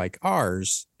company like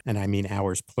ours, and I mean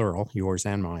ours plural, yours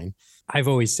and mine, I've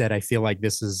always said I feel like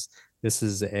this is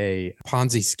a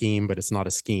Ponzi scheme, but it's not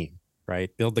a scheme, right?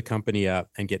 Build the company up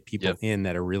and get people in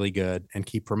that are really good and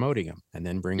keep promoting them, and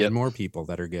then bring in more people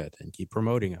that are good and keep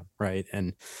promoting them, right?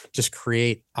 And just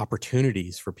create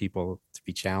opportunities for people to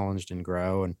be challenged and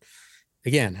grow. And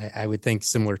again, I would think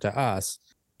similar to us,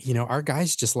 our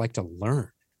guys just like to learn.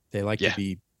 They like to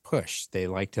be pushed. They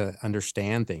like to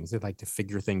understand things. They like to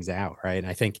figure things out, right? And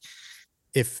I think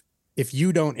if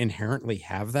you don't inherently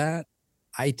have that,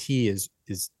 IT is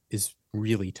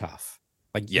really tough.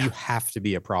 Like Yeah. you have to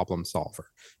be a problem solver,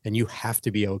 and you have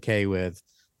to be okay with,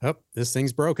 oh, this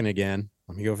thing's broken again.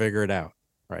 Let me go figure it out.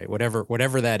 Right.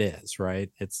 Whatever that is. Right.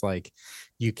 It's like,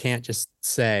 you can't just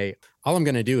say, all I'm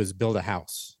going to do is build a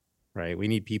house. Right. We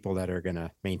need people that are going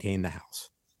to maintain the house.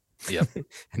 Yep.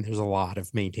 And there's a lot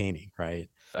of maintaining. Right.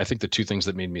 I think the two things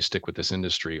that made me stick with this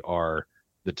industry are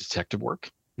the detective work,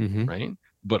 Mm-hmm. right?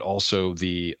 But also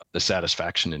the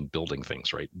satisfaction in building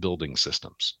things, right? Building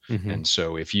systems. Mm-hmm. And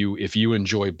so if you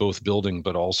enjoy both building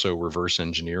but also reverse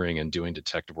engineering and doing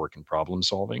detective work and problem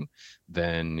solving,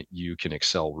 then you can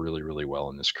excel really, really well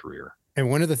in this career.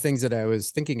 And one of the things that I was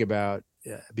thinking about,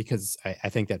 because I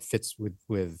think that fits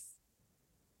with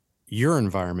your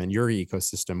environment, your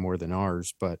ecosystem more than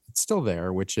ours, but it's still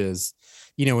there, which is,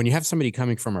 when you have somebody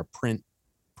coming from a print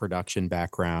production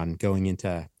background going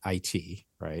into IT,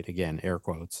 right? Again, air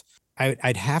quotes.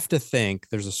 I'd have to think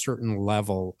there's a certain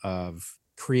level of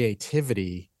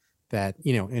creativity that,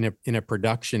 in a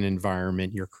production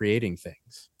environment, you're creating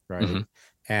things, right? Hmm.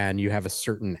 And you have a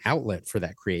certain outlet for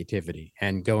that creativity,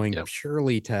 and going Yep.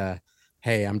 purely to,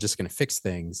 hey, I'm just going to fix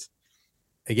things.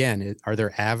 Again, are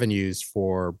there avenues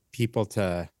for people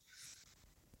to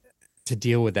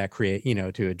deal with that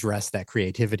to address that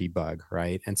creativity bug,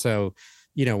 right? And so,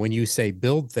 when you say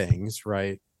build things,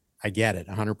 right, I get it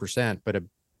 100%, but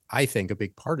I think a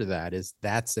big part of that is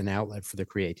that's an outlet for the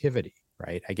creativity,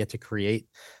 right? I get to create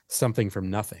something from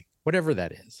nothing, whatever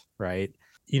that is, right?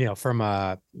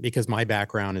 Because my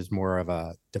background is more of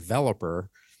a developer,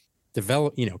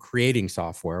 creating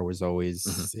software was Hmm.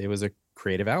 always, it was a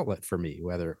creative outlet for me,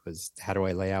 whether it was, how do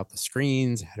I lay out the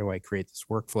screens, how do I create this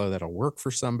workflow that'll work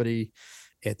for somebody.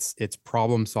 It's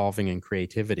problem solving and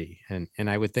creativity, and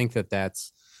I would think that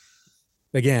that's,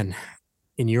 again,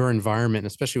 in your environment,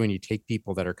 especially when you take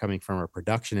people that are coming from a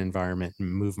production environment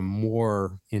and move them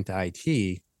more into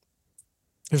IT,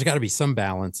 there's got to be some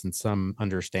balance and some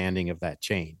understanding of that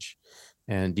change.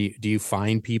 And do you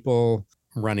find people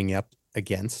running up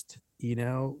against,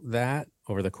 that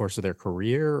over the course of their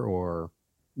career, or?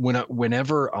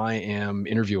 Whenever I am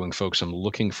interviewing folks, I'm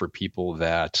looking for people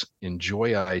that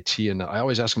enjoy IT, and I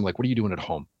always ask them, like, what are you doing at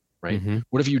home? Right? Mm-hmm.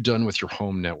 What have you done with your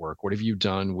home network? What have you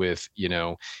done with,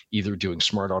 either doing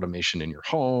smart automation in your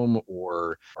home,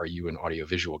 or are you an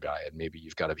audiovisual guy and maybe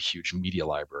you've got a huge media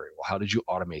library? Well, how did you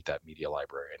automate that media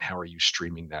library and how are you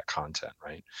streaming that content?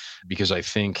 Right? Because I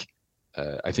think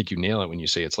you nail it when you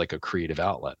say it's like a creative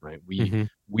outlet, right? We Mm-hmm.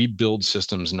 we build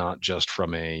systems not just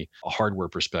from a hardware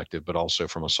perspective, but also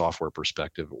from a software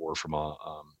perspective or from a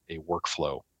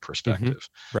workflow Mm-hmm. perspective.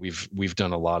 We've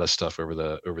done a lot of stuff over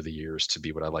the years to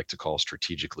be what I like to call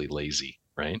strategically lazy,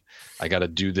 right? I got to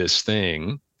do this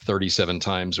thing 37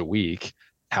 times a week.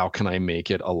 How can I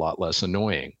make it a lot less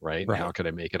annoying, right? And how Right. can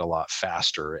I make it a lot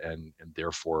faster and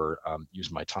therefore use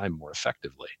my time more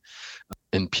effectively?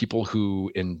 And people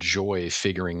who enjoy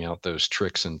figuring out those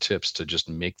tricks and tips to just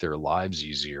make their lives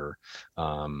easier,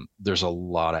 there's a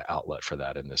lot of outlet for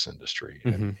that in this industry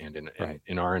and Mm-hmm. and in, in Right.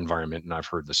 in our environment. And I've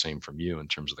heard the same from you in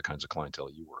terms of the kinds of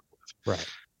clientele you work with. Right.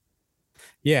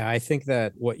 Yeah, I think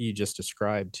that what you just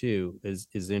described too is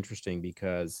interesting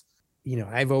because,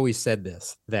 I've always said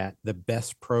this, that the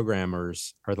best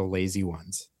programmers are the lazy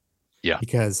ones, Yeah.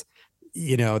 because,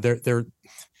 they're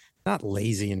not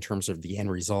lazy in terms of the end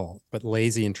result, but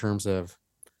lazy in terms of,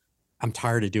 I'm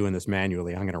tired of doing this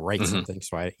manually. I'm going to write Hmm. something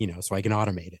so I can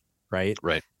automate it, right?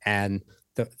 Right. And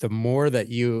the more that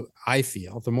I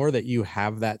feel, the more that you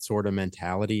have that sort of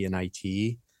mentality in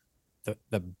IT,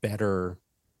 the better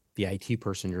the IT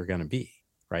person you're going to be,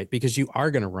 right? Because you are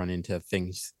going to run into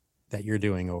things that you're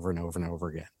doing over and over and over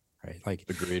again, right? Like,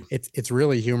 Agreed. it's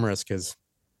really humorous because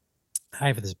I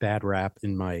have this bad rap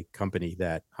in my company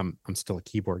that I'm still a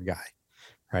keyboard guy,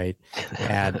 right?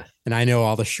 And I know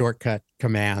all the shortcut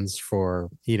commands for,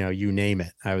 you name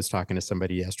it. I was talking to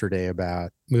somebody yesterday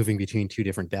about moving between two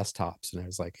different desktops, and I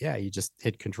was like, yeah, you just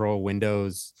hit Control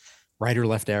Windows right or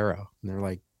left arrow, and they're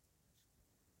like,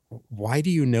 why do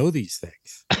you know these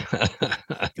things?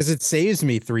 Because it saves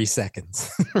me 3 seconds,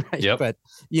 right? Yep. But,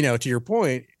 to your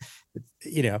point,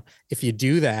 if you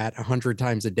do that 100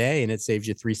 times a day and it saves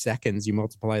you 3 seconds, you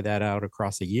multiply that out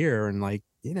across a year, and, like,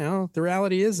 the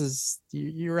reality is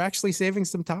you're actually saving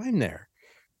some time there,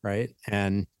 right?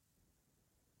 And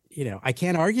I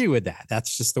can't argue with that.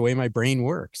 That's just the way my brain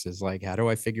works. Is like, how do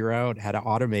I figure out how to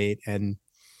automate and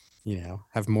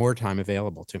have more time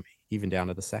available to me, even down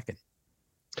to the second.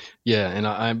 Yeah, and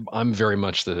I'm very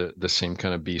much the same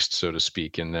kind of beast, so to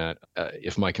speak, in that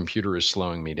if my computer is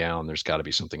slowing me down, there's got to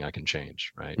be something I can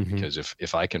change, right? Mm-hmm. Because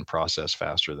if I can process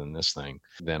faster than this thing,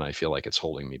 then I feel like it's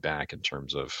holding me back in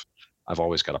terms of I've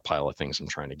always got a pile of things I'm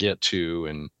trying to get to,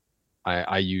 and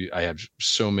I have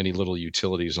so many little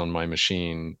utilities on my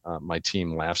machine. My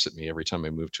team laughs at me every time I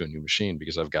move to a new machine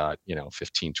because I've got,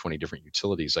 15, 20 different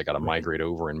utilities I got to Right. migrate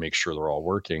over and make sure they're all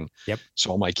working. Yep. So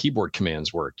all my keyboard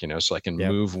commands work, so I can Yep.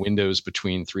 move windows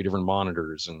between 3 different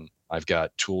monitors. And I've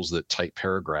got tools that type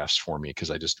paragraphs for me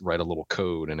because I just write a little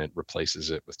code and it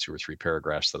replaces it with 2 or 3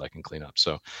 paragraphs that I can clean up.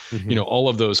 So, Mm-hmm. all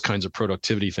of those kinds of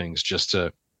productivity things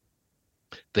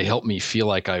they help me feel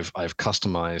like I've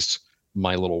customized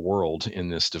my little world in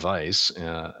this device.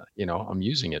 I'm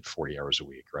using it 40 hours a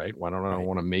week, right? Why don't I Right.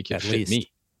 want to make it At fit least.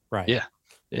 me? Right. Yeah.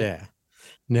 Yeah. Yeah.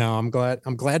 No, I'm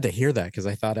glad to hear that because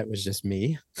I thought it was just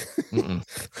me,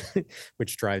 Mm-mm.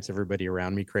 which drives everybody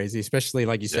around me crazy, especially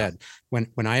like you Yeah. said,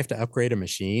 when I have to upgrade a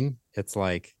machine, it's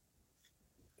like,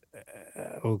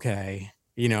 okay,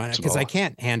 because I So,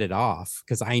 can't hand it off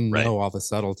because I right. know all the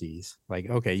subtleties. Like,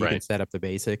 okay, you can Right. set up the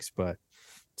basics, but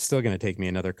it's still going to take me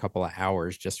another couple of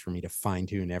hours just for me to fine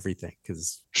tune everything.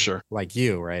 Because, Sure. like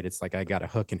you, right, it's like I got a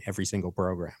hook in every single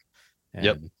program,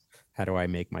 Yep. and how do I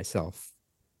make myself?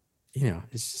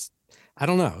 It's just, I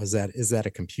don't know. Is that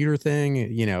a computer thing?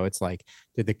 It's like,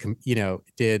 did the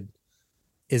did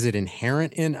is it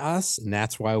inherent in us, and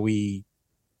that's why we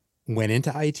went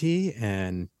into IT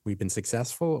and we've been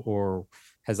successful, or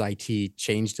has IT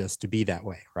changed us to be that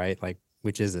way, right? Like,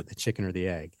 which is it, the chicken or the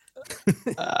egg?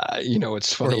 It's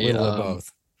Or a funny. little of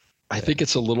both? I Yeah. think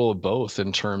it's a little of both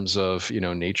in terms of,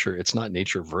 nature. It's not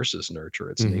nature versus nurture.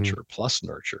 It's Mm-hmm. nature plus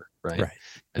nurture. Right. Right.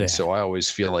 And Yeah. so I always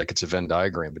feel like it's a Venn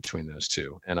diagram between those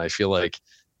two. And I feel like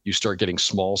you start getting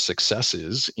small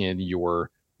successes in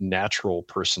your natural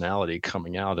personality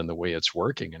coming out in the way it's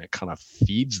working. And it kind of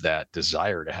feeds that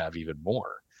desire to have even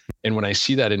more. And when I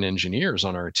see that in engineers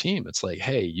on our team, it's like,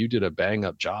 hey, you did a bang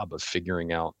up job of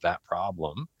figuring out that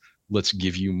problem. Let's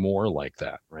give you more like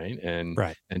that. Right.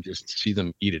 Right. And just see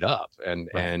them eat it up Right.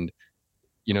 and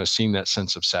seeing that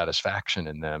sense of satisfaction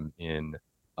in them in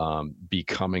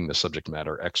becoming the subject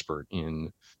matter expert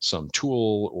in some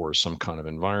tool or some kind of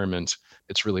environment.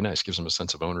 It's really nice, gives them a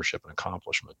sense of ownership and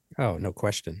accomplishment. Oh, no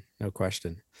question. No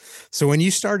question. So when you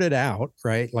started out,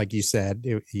 right, like you said,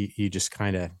 you just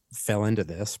kind of fell into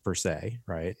this per se,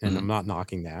 right? And Hmm. I'm not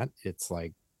knocking that. It's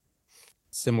like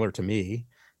similar to me.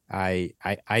 I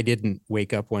didn't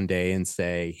wake up one day and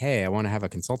say, "Hey, I want to have a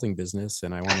consulting business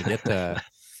and I want to get to,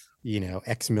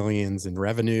 X millions in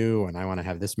revenue and I want to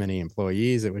have this many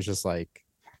employees." It was just like,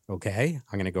 okay,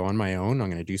 I'm going to go on my own. I'm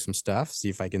going to do some stuff, see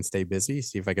if I can stay busy,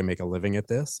 see if I can make a living at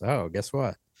this. Oh, guess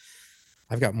what?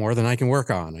 I've got more than I can work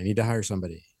on. I need to hire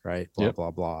somebody, right? Blah, Yep.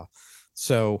 blah, blah.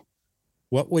 So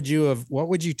what would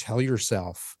you tell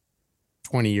yourself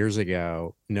 20 years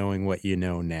ago, knowing what you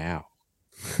know now?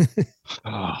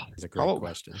 Oh, It's a great probably.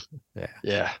 question. Yeah.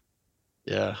 Yeah.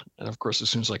 Yeah. And of course, as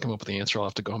soon as I come up with the answer, I'll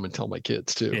have to go home and tell my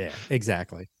kids too. Yeah,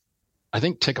 exactly. I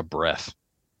think take a breath,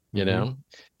 you Mm-hmm. know,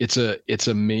 it's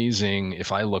amazing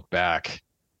if I look back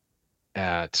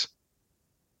at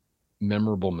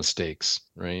memorable mistakes,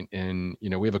 right? And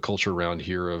we have a culture around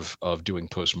here of doing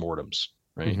postmortems,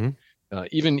 right? Mm-hmm.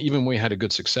 Even when we had a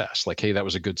good success, like, hey, that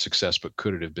was a good success, but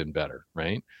could it have been better,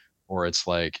 right? Or it's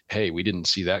like, hey, we didn't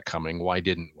see that coming. Why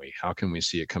didn't we? How can we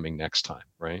see it coming next time,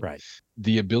 right? Right.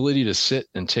 The ability to sit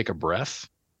and take a breath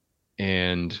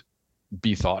and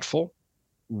be thoughtful,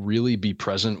 really be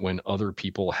present when other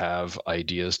people have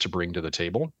ideas to bring to the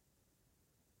table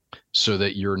so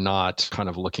that you're not kind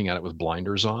of looking at it with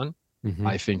blinders on, Mm-hmm.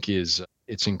 I think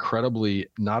it's incredibly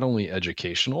not only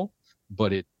educational,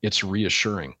 but it's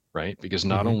reassuring, right? Because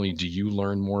not Mm-hmm. only do you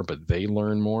learn more, but they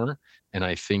learn more. And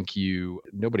I think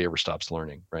nobody ever stops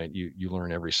learning, right? You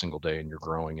learn every single day and you're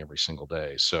growing every single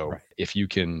day. So Right. if you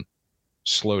can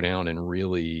slow down and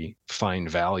really find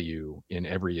value in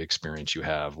every experience you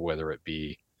have, whether it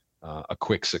be a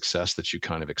quick success that you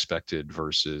kind of expected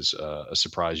versus a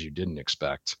surprise you didn't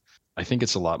expect, I think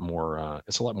it's a lot more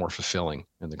fulfilling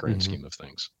in the grand Mm-hmm. scheme of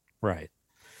things. Right.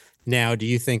 Now, do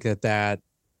you think that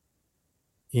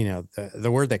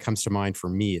the word that comes to mind for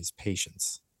me is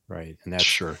patience, right? And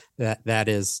Sure. that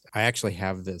is, I actually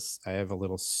have I have a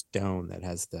little stone that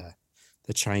has the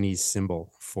Chinese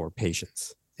symbol for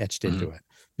patience etched Hmm. into it,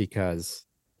 because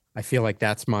I feel like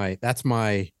that's my not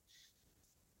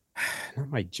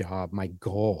my job, my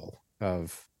goal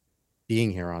of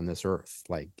being here on this earth,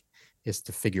 like, is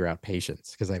to figure out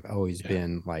patience, because I've always Yeah.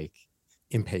 been like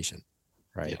impatient,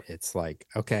 Yeah. right? It's like,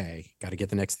 okay, got to get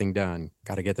the next thing done,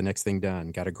 got to get the next thing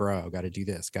done, got to grow, got to do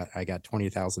this, I got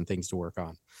 20,000 things to work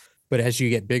on. But as you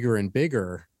get bigger and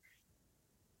bigger,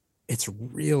 it's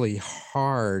really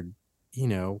hard, you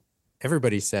know.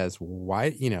 Everybody says, why,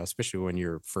 especially when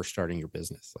you're first starting your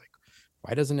business, like,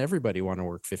 why doesn't everybody want to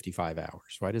work 55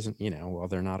 hours? Why doesn't, well,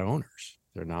 they're not owners.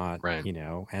 They're not, Right.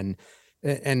 and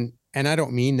I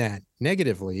don't mean that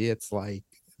negatively. It's like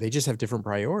they just have different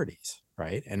priorities,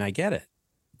 right? And I get it,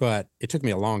 but it took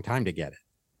me a long time to get it.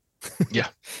 Yeah.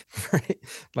 Right?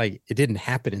 Like it didn't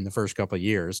happen in the first couple of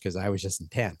years because I was just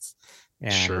intense.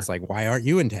 And Sure. it's like, why aren't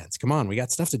you intense? Come on, we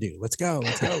got stuff to do. Let's go,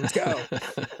 let's go, let's go.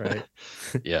 Right.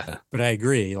 Yeah. But I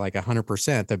agree, like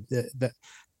 100%.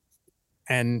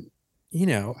 And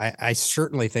I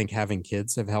certainly think having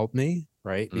kids have helped me,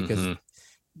 right? Because Hmm.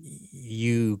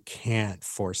 you can't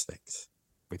force things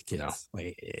with No. kids.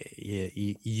 Like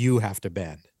you have to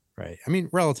bend, right? I mean,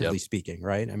 relatively Yep. speaking,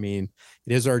 right? I mean,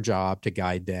 it is our job to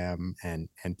guide them and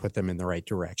put them in the right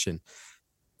direction,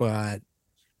 but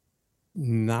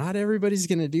not everybody's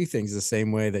going to do things the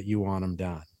same way that you want them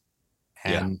done.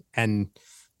 Yeah. And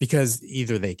because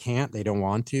either they can't, they don't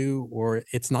want to, or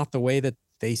it's not the way that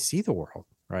they see the world,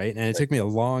 right? And it Right. took me a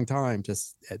long time to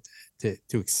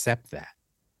accept that,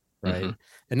 Hmm. right?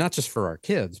 And not just for our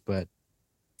kids, but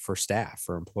for staff,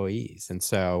 for employees. And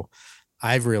so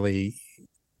I've really,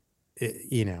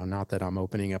 not that I'm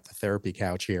opening up the therapy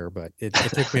couch here, but it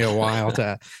took me a while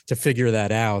to figure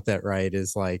that out. That right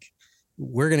is like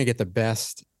we're going to get the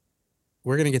best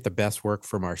we're going to get the best work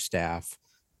from our staff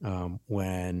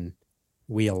when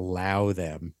we allow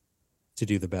them to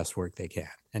do the best work they can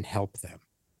and help them,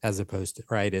 as opposed to,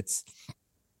 right, it's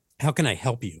how can I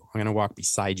help you? I'm going to walk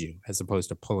beside you as opposed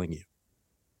to pulling you,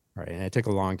 right? And it took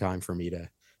a long time for me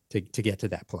to get to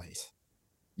that place.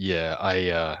 Yeah.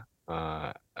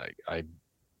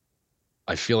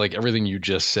 I feel like everything you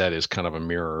just said is kind of a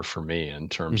mirror for me in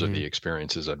terms of Mm-hmm. the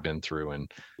experiences I've been through.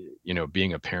 And,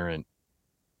 being a parent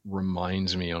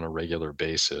reminds me on a regular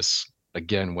basis,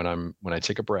 again, when I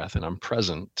take a breath and I'm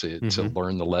present to Mm-hmm.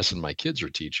 learn the lesson my kids are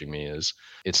teaching me, is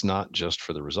it's not just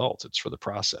for the results, it's for the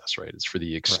process, right? It's for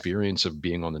the Right. experience of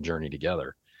being on the journey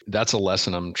together. That's a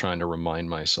lesson I'm trying to remind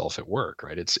myself at work,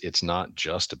 right? It's not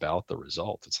just about the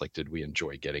result. It's like, did we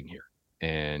enjoy getting here?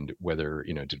 And whether,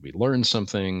 did we learn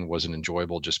something? Was it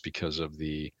enjoyable just because of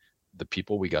the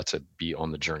people we got to be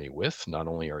on the journey with, not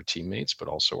only our teammates, but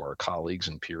also our colleagues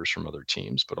and peers from other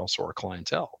teams, but also our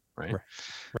clientele, right? Right.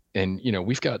 And,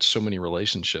 we've got so many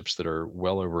relationships that are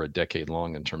well over a decade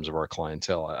long in terms of our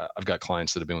clientele. I've got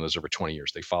clients that have been with us over 20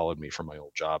 years. They followed me from my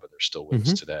old job and they're still with us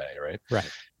Mm-hmm. today, right?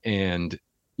 Right. And,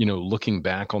 looking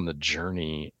back on the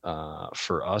journey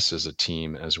for us as a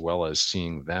team, as well as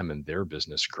seeing them and their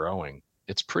business growing,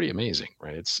 it's pretty amazing,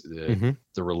 right? It's Mm-hmm.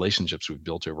 the relationships we've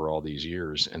built over all these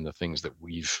years and the things that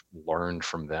we've learned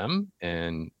from them,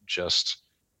 and just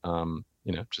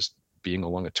being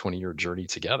along a 20-year journey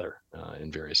together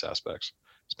in various aspects.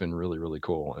 It's been really, really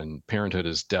cool. And parenthood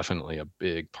is definitely a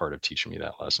big part of teaching me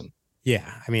that lesson.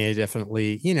 Yeah. I mean, it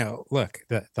definitely, look,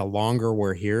 the longer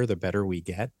we're here, the better we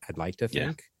get, I'd like to Yeah.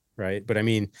 think. Right. But I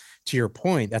mean, to your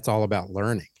point, that's all about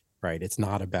learning, right? It's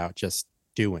not about just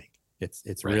doing. It's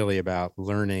Right. really about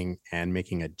learning and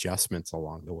making adjustments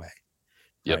along the way.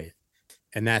 Yep. Right.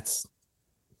 And that's,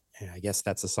 I guess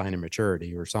that's a sign of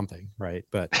maturity or something. Right.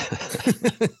 But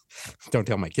don't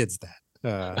tell my kids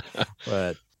that.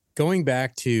 But going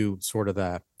back to sort of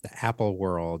the Apple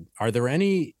world, are there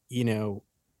any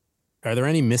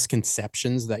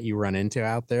misconceptions that you run into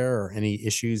out there or any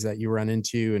issues that you run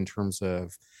into in terms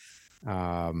of,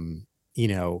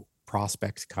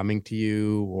 prospects coming to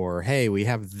you or, hey, we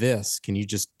have this, can you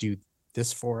just do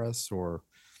this for us? Or,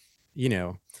 you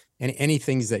know, any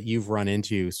things that you've run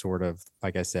into sort of,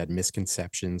 like I said,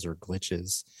 misconceptions or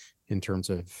glitches in terms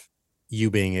of you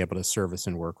being able to service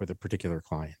and work with a particular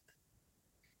client?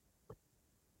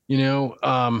 You know,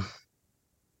 um,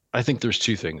 I think there's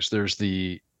two things.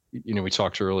 We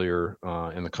talked earlier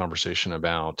in the conversation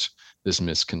about this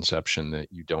misconception that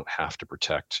you don't have to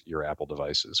protect your Apple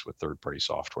devices with third-party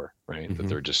software, right? That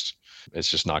Mm-hmm. it's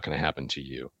just not going to happen to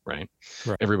you, right?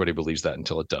 Right. Everybody believes that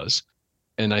until it does.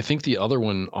 And I think the other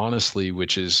one, honestly,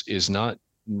 which is not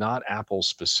Apple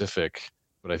specific,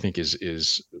 but I think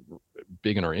is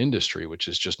big in our industry, which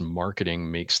is just marketing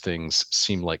makes things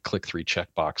seem like click three check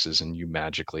boxes, and you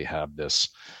magically have this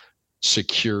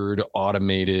secured,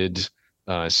 automated,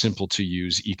 simple to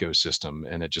use ecosystem,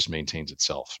 and it just maintains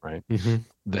itself, right? Mm-hmm.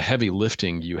 The heavy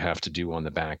lifting you have to do on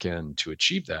the back end to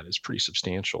achieve that is pretty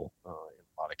substantial in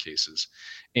a lot of cases.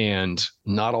 And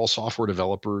not all software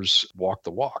developers walk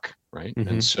the walk, right? And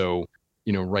Mm-hmm. so,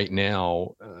 right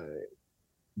now,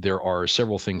 there are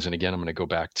several things. And again, I'm going to go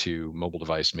back to mobile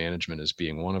device management as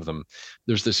being one of them.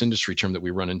 There's this industry term that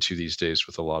we run into these days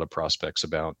with a lot of prospects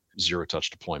about zero touch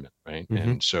deployment, right? Mm-hmm.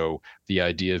 And so the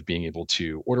idea of being able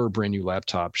to order a brand new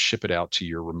laptop, ship it out to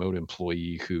your remote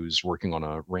employee who's working on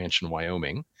a ranch in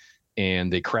Wyoming,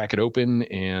 and they crack it open,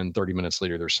 and 30 minutes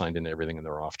later, they're signed into everything and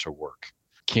they're off to work.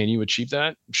 Can you achieve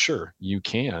that? Sure, you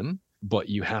can, but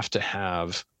you have to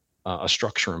have a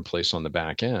structure in place on the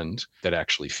back end that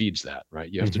actually feeds that,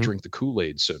 right? You have to Mm-hmm. drink the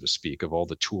Kool-Aid, so to speak, of all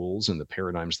the tools and the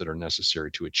paradigms that are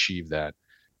necessary to achieve that,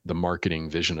 the marketing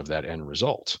vision of that end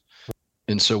result.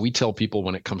 And so we tell people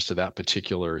when it comes to that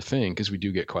particular thing, because we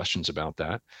do get questions about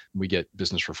that, we get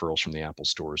business referrals from the Apple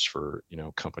stores for,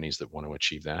 companies that want to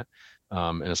achieve that.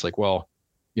 And it's like, well,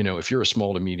 if you're a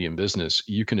small to medium business,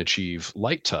 you can achieve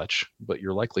light touch, but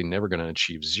you're likely never going to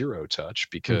achieve zero touch Mm-hmm.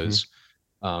 because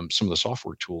some of the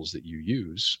software tools that you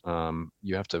use,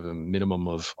 you have to have a minimum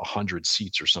of 100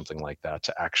 seats or something like that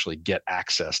to actually get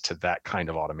access to that kind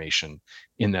of automation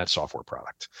in that software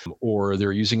product. Or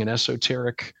they're using an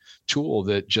esoteric tool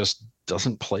that just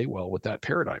doesn't play well with that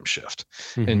paradigm shift.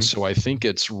 And Mm-hmm. so I think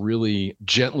it's really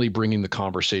gently bringing the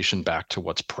conversation back to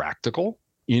what's practical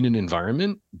in an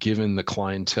environment, given the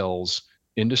clientele's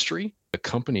industry, the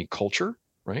company culture,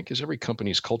 right? Because every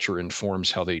company's culture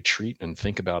informs how they treat and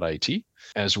think about IT,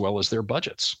 as well as their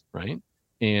budgets, right?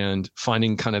 And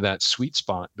finding kind of that sweet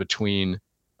spot between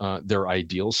their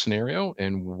ideal scenario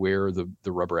and where the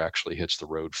rubber actually hits the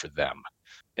road for them.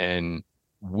 And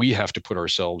we have to put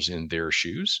ourselves in their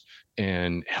shoes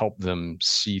and help them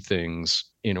see things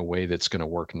in a way that's going to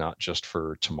work not just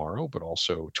for tomorrow, but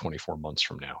also 24 months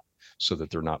from now, so that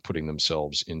they're not putting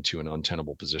themselves into an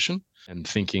untenable position and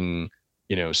thinking,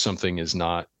 something is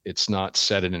not, it's not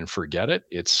set it and forget it.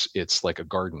 It's like a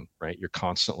garden, right? You're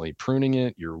constantly pruning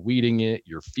it, you're weeding it,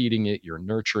 you're feeding it, you're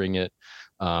nurturing it.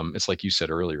 It's like you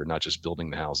said earlier, not just building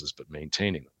the houses, but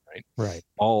maintaining them, right? Right.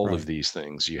 All of Right. these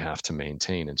things you have to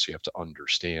maintain. And so you have to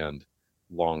understand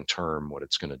long term what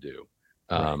it's going to do.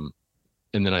 Right. Um,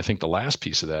 and then I think the last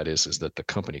piece of that is that the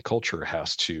company culture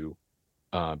has to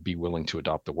be willing to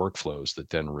adopt the workflows that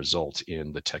then result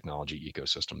in the technology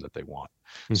ecosystem that they want.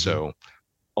 Mm-hmm. So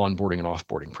onboarding and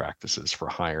offboarding practices for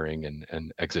hiring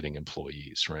and exiting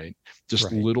employees, right? Just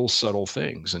Right. little subtle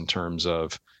things in terms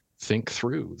of think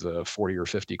through the 40 or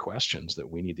 50 questions that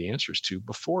we need the answers to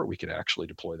before we can actually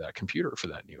deploy that computer for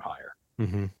that new hire,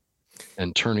 Mm-hmm.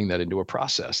 and turning that into a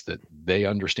process that they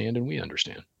understand and we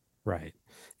understand. Right.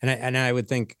 And I would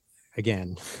think,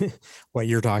 again, what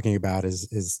you're talking about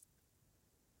is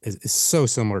so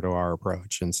similar to our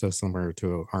approach and so similar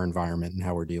to our environment and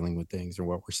how we're dealing with things and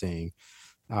what we're seeing.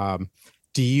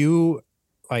 Do you,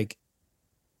 like,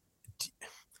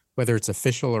 whether it's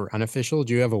official or unofficial,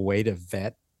 do you have a way to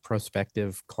vet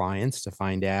prospective clients to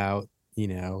find out,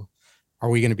 are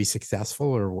we going to be successful,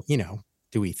 or,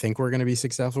 do we think we're going to be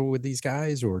successful with these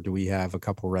guys, or do we have a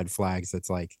couple red flags that's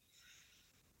like,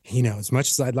 as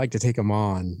much as I'd like to take them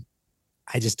on,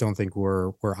 I just don't think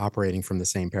we're operating from the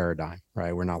same paradigm,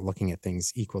 right? We're not looking at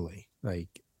things equally. Like,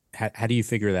 how do you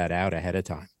figure that out ahead of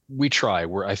time? We try.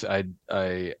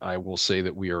 I will say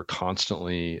that we are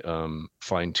constantly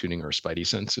fine tuning our spidey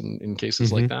sense in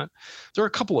cases like Mm-hmm. that. There are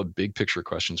a couple of big picture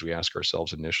questions we ask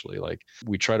ourselves initially. Like,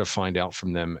 we try to find out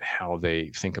from them how they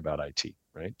think about IT,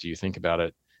 right? Do you think about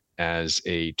it as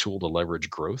a tool to leverage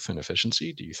growth and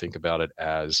efficiency? Do you think about it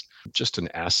as just an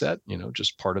asset,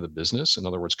 just part of the business? In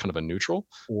other words, kind of a neutral?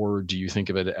 Or do you think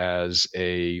of it as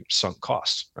a sunk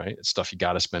cost, right? It's stuff you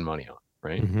got to spend money on,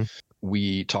 right? Mm-hmm.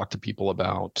 We talk to people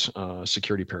about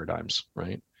security paradigms,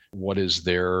 right? What is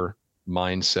their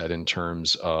mindset in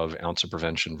terms of ounce of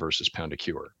prevention versus pound of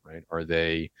cure, right? Are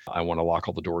they, I want to lock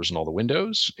all the doors and all the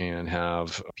windows and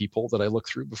have people that I look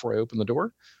through before I open the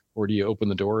door? Or do you open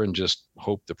the door and just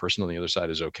hope the person on the other side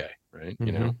is okay, right?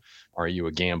 Mm-hmm. Are you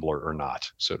a gambler or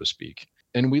not, so to speak?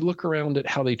 And we look around at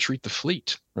how they treat the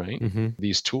fleet, right? Mm-hmm.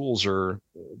 These tools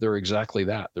they're exactly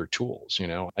that. They're tools.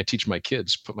 I teach my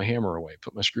kids, put my hammer away,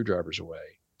 put my screwdrivers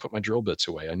away, put my drill bits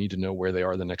away. I need to know where they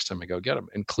are the next time I go get them,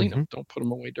 and clean Mm-hmm. them. Don't put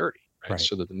them away dirty, right? Right.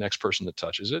 So that the next person that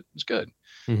touches it is good.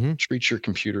 Mm-hmm. Treat your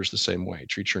computers the same way,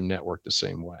 treat your network the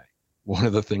same way. One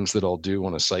of the things that I'll do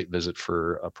on a site visit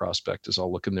for a prospect is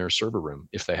I'll look in their server room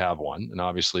if they have one. And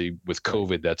obviously with Right.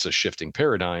 COVID, that's a shifting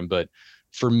paradigm. But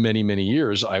for many, many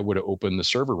years, I would open the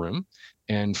server room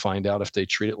and find out if they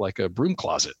treat it like a broom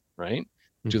closet, right?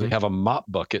 Do they Mm-hmm. have a mop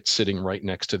bucket sitting right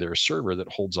next to their server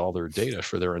that holds all their data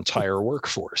for their entire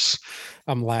workforce?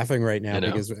 I'm laughing right now You know,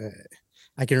 because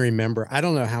I can remember, I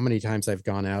don't know how many times I've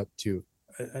gone out to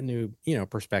a new,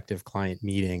 prospective client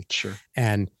meeting sure.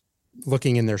 and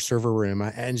looking in their server room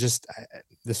and just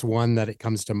this one that it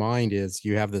comes to mind is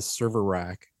you have this server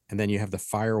rack and then you have the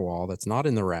firewall that's not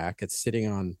in the rack. It's sitting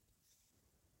on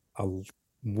a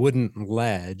wooden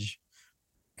ledge,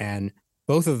 and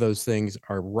both of those things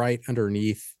are right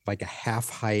underneath like a half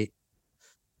height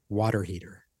water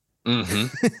heater.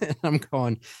 Mm-hmm. I'm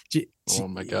going, Oh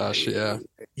my gosh. Yeah.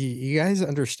 you guys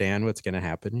understand what's going to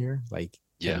happen here? Like,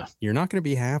 Yeah. you're not going to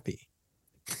be happy.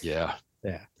 Yeah.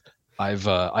 Yeah. I've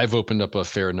opened up a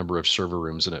fair number of server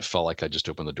rooms and it felt like I just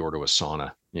opened the door to a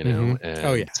sauna, Mm-hmm. and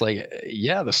Oh, yeah. it's like,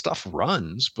 yeah, the stuff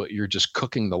runs, but you're just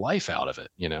cooking the life out of it.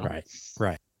 Right.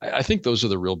 Right. I think those are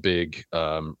the real big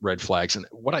red flags. And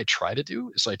what I try to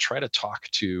do is I try to talk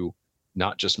to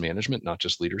not just management, not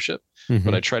just leadership, but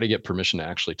Mm-hmm. I try to get permission to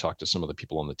actually talk to some of the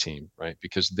people on the team, right?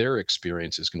 Because their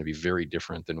experience is going to be very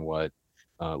different than what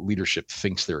leadership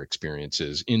thinks their experience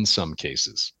is in some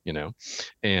cases.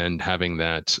 And having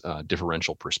that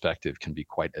differential perspective can be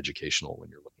quite educational when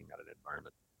you're looking at an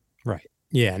environment. Right.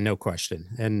 Yeah, no question.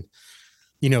 And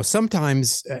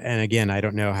sometimes, and again, I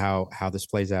don't know how this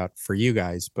plays out for you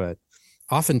guys, but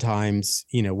oftentimes,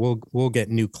 we'll get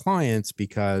new clients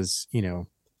because,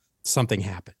 something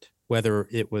happened, whether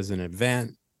it was an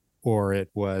event or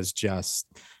it was just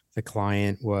the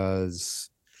client was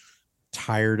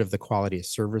tired of the quality of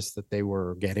service that they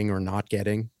were getting or not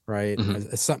getting, right?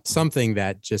 Mm-hmm. Something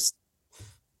that just,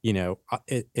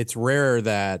 it's rare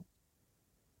that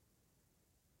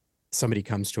somebody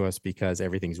comes to us because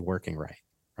everything's working right?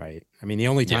 I mean, the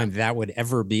only time that would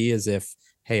ever be is if,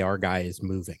 hey, our guy is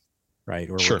moving, right?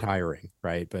 Or Sure. retiring,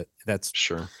 right? But that's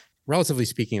Sure. relatively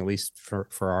speaking, at least for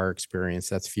our experience,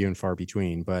 that's few and far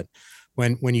between. But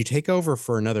when you take over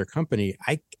for another company,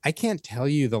 I can't tell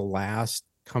you the last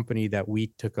company that we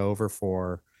took over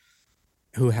for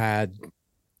who had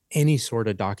any sort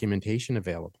of documentation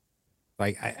available.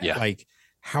 Like, like,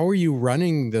 how are you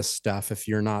running this stuff if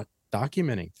you're not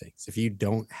documenting things? If you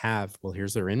don't have, well,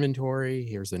 here's their inventory,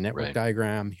 here's the network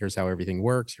diagram, here's how everything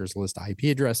works, here's a list of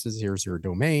IP addresses, here's your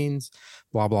domains,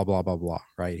 blah, blah, blah, blah, blah,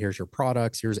 right? Here's your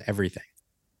products, here's everything.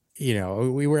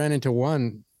 We ran into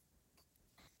one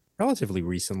relatively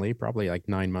recently, probably like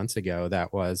 9 months ago,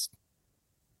 that was,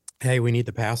 hey, we need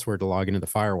the password to log into the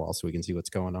firewall so we can see what's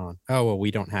going on. Oh, well,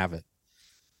 we don't have it.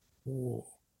 Ooh,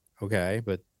 okay,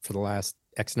 but for the last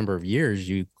X number of years,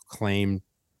 you claimed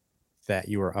that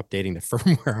you were updating the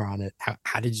firmware on it.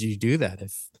 How did you do that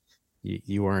if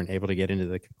you weren't able to get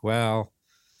into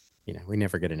we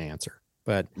never get an answer.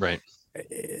 But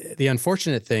the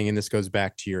unfortunate thing, and this goes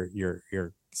back to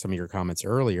your some of your comments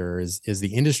earlier, is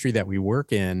the industry that we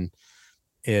work in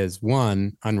is,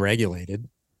 one, unregulated.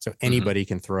 So anybody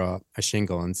can throw up a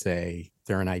shingle and say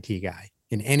they're an IT guy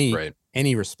in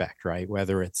any respect, right?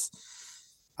 Whether it's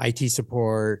IT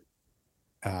support,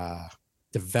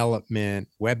 development,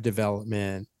 web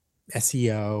development,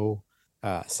 SEO,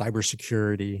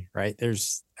 cybersecurity, right?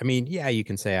 You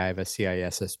can say I have a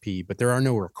CISSP, but there are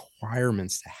no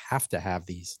requirements to have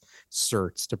these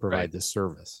certs to provide this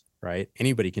service, right?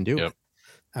 Anybody can do it.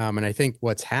 And I think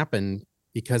what's happened,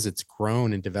 because it's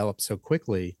grown and developed so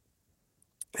quickly,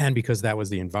 and because that was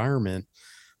the environment,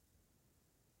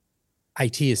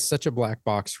 IT is such a black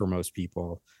box for most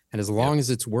people. And as long as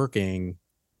it's working,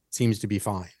 it seems to be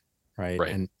fine.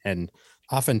 Right. And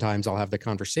oftentimes I'll have the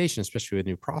conversation, especially with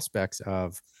new prospects,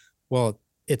 of, well,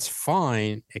 it's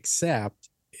fine, except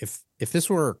if this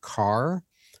were a car,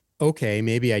 okay,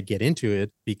 maybe I'd get into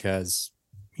it because,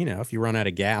 if you run out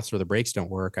of gas or the brakes don't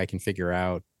work, I can figure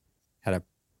out how to,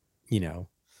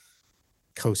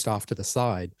 coast off to the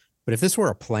side. But if this were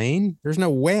a plane, there's no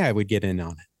way I would get in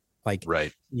on it. Like,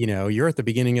 you're at the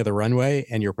beginning of the runway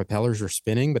and your propellers are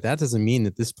spinning, but that doesn't mean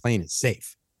that this plane is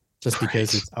safe just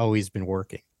because it's always been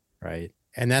working. Right.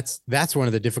 And that's one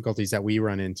of the difficulties that we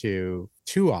run into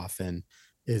too often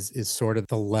is sort of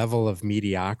the level of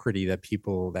mediocrity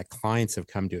that clients have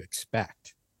come to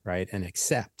expect, right, and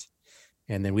accept.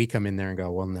 And then we come in there and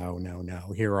go, well,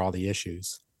 no, here are all the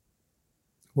issues.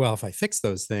 Well, if I fix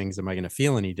those things, am I going to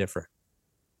feel any different?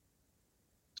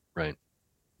 Right.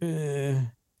 It's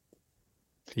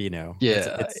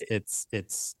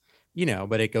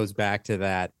but it goes back to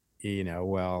that,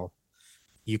 well,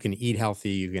 you can eat healthy,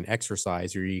 you can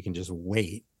exercise, or you can just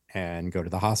wait and go to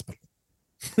the hospital.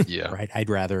 Right. I'd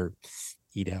rather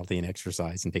eat healthy and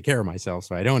exercise and take care of myself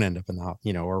so I don't end up in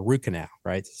the, or root canal,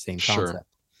 right? It's the same concept.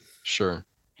 Sure.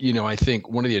 I think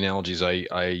one of the analogies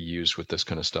I use with this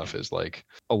kind of stuff is like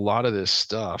a lot of this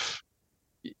stuff,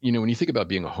 when you think about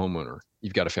being a homeowner,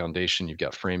 you've got a foundation, you've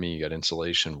got framing, you got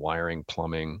insulation, wiring,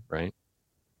 plumbing, right?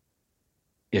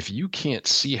 If you can't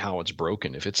see how it's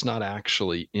broken, if it's not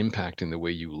actually impacting the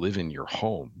way you live in your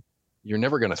home, you're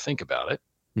never going to think about it.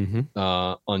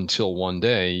 Mm-hmm. until one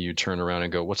day you turn around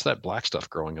and go, what's that black stuff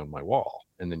growing on my wall?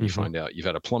 And then you Mm-hmm. find out you've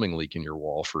had a plumbing leak in your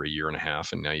wall for a year and a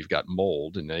half, and now you've got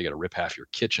mold, and now you got to rip half your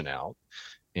kitchen out.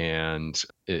 And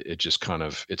it just kind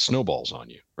of, it snowballs on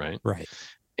you, right? Right.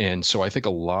 And so I think a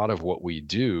lot of what we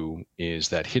do is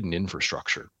that hidden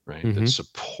infrastructure, right? That Mm-hmm.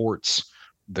 supports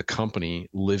the company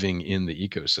living in the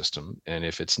ecosystem. And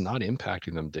if it's not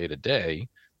impacting them day to day,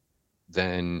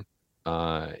 then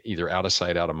either out of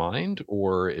sight, out of mind,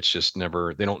 or it's just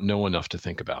never, they don't know enough to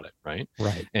think about it, right?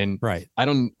 Right. And Right. I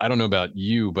don't know about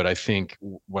you, but I think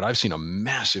what I've seen a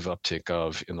massive uptick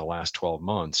of in the last 12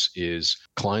 months is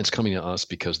clients coming to us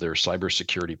because their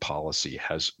cybersecurity policy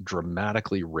has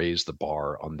dramatically raised the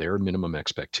bar on their minimum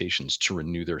expectations to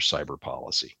renew their cyber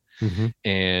policy. Mm-hmm.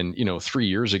 And, 3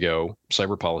 years ago,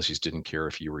 cyber policies didn't care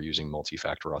if you were using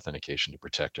multi-factor authentication to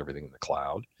protect everything in the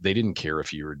cloud. They didn't care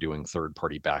if you were doing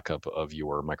third-party backup of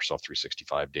your Microsoft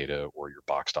 365 data or your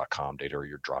box.com data or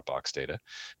your Dropbox data.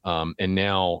 And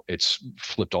now it's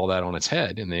flipped all that on its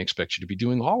head, and they expect you to be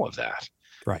doing all of that.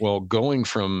 Right. Well, going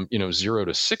from, 0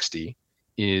 to 60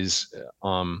 is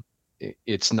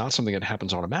it's not something that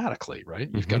happens automatically, right?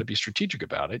 You've got Mm-hmm. to be strategic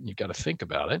about it, and you've got to think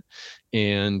about it.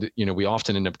 And we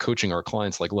often end up coaching our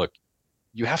clients like, look,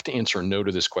 you have to answer no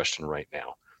to this question right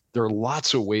now. There are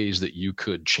lots of ways that you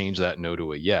could change that no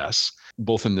to a yes,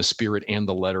 both in the spirit and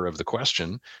the letter of the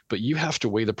question, but you have to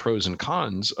weigh the pros and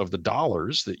cons of the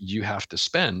dollars that you have to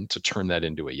spend to turn that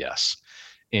into a yes.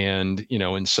 And,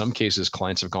 in some cases,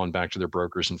 clients have gone back to their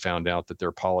brokers and found out that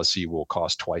their policy will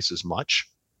cost twice as much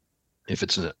if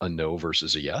it's a no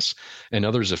versus a yes. And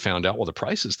others have found out, well, the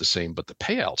price is the same, but the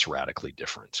payout's radically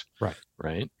different, Right.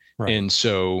 right? Right. And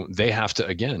so they have to,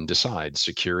 again, decide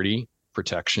security,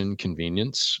 protection,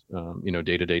 convenience,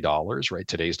 day-to-day dollars, right?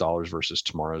 Today's dollars versus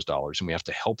tomorrow's dollars. And we have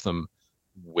to help them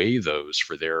weigh those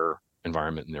for their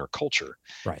environment and their culture.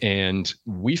 Right. And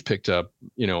we've picked up,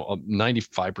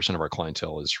 95% of our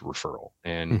clientele is referral.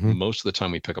 And Mm-hmm. most of the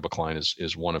time we pick up a client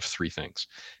is one of three things.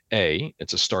 A,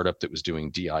 it's a startup that was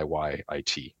doing DIY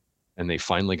IT, and they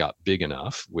finally got big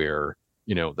enough where,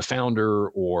 the founder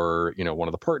or, one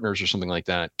of the partners or something like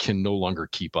that can no longer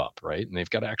keep up, right? And they've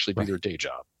got to actually do their Right. day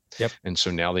job. Yep. And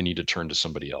so now they need to turn to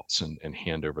somebody else and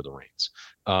hand over the reins.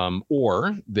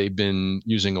 Or they've been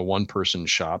using a one person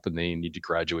shop and they need to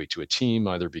graduate to a team,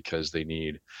 either because they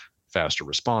need faster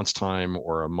response time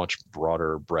or a much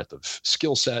broader breadth of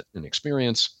skill set and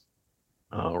experience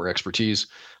or expertise.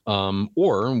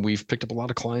 Or we've picked up a lot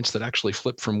of clients that actually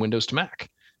flip from Windows to Mac.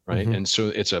 Right. Mm-hmm. And so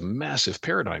it's a massive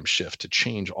paradigm shift to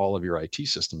change all of your IT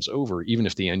systems over, even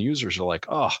if the end users are like,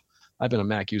 oh, I've been a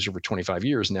Mac user for 25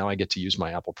 years. Now I get to use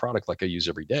my Apple product like I use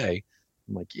every day.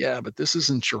 I'm like, yeah, but this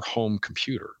isn't your home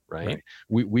computer, right? Right.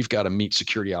 We've got to meet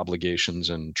security obligations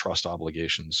and trust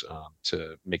obligations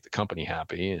to make the company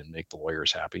happy and make the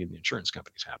lawyers happy and the insurance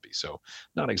companies happy. So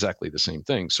not exactly the same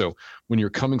thing. So when you're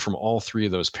coming from all three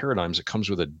of those paradigms, it comes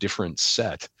with a different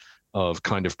set of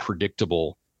kind of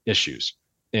predictable issues.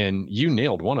 And you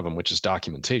nailed one of them, which is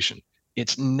documentation.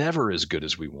 It's never as good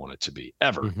as we want it to be,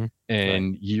 ever. Mm-hmm. Right.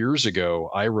 And years ago,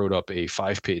 I wrote up a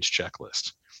 5-page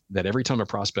checklist that every time a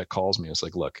prospect calls me, I was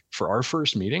like, look, for our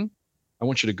first meeting, I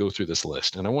want you to go through this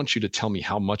list and I want you to tell me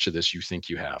how much of this you think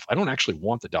you have. I don't actually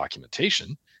want the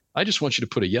documentation. I just want you to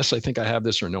put a yes, I think I have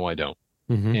this, or no, I don't.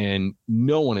 Mm-hmm. And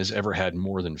no one has ever had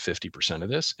more than 50% of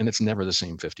this, and it's never the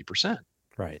same 50%.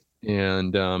 Right.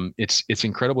 And it's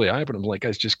incredibly eye-opening. I'm like,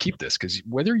 guys, just keep this, because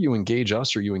whether you engage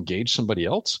us or you engage somebody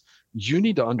else, you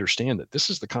need to understand that this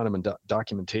is the kind of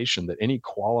documentation that any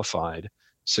qualified,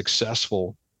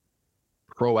 successful,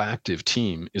 proactive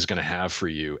team is going to have for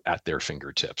you at their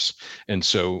fingertips. And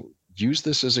so use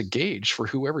this as a gauge for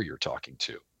whoever you're talking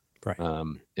to. Right.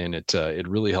 And it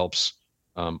really helps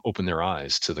open their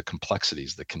eyes to the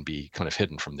complexities that can be kind of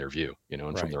hidden from their view, and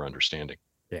Right. from their understanding.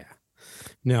 Yeah.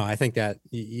 No, I think that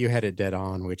you had it dead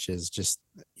on, which is just,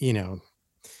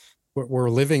 we're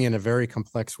living in a very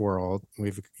complex world.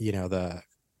 We've, the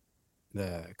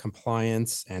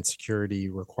compliance and security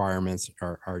requirements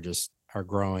are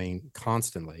growing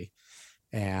constantly,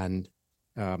 and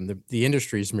the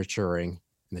industry is maturing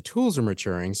and the tools are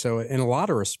maturing. So in a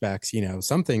lot of respects,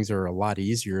 some things are a lot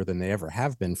easier than they ever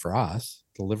have been for us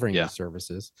delivering these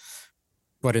services.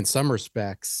 But in some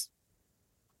respects,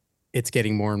 it's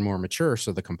getting more and more mature.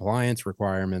 So the compliance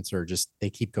requirements they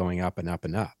keep going up and up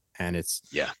and up. And it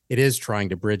is trying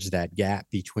to bridge that gap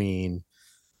between,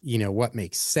 what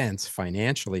makes sense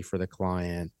financially for the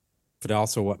client, but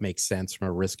also what makes sense from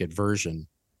a risk aversion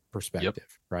perspective.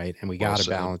 Right. And we got to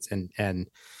balance and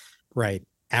right.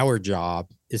 Our job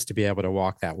is to be able to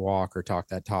walk that walk or talk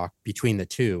that talk between the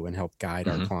two and help guide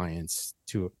our clients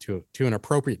to an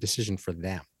appropriate decision for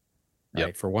them. Right.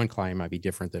 Yep. For one client might be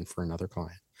different than for another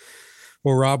client.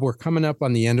 Well, Rob, we're coming up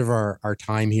on the end of our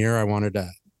time here. I wanted to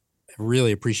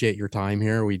really appreciate your time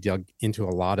here. We dug into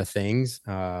a lot of things.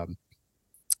 I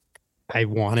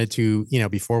wanted to,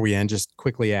 before we end, just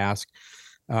quickly ask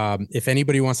if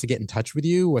anybody wants to get in touch with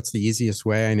you, what's the easiest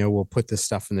way? I know we'll put this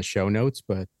stuff in the show notes,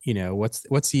 but what's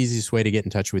the easiest way to get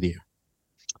in touch with you?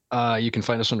 You can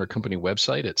find us on our company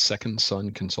website at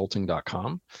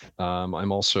secondsunconsulting.com.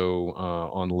 I'm also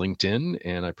on LinkedIn,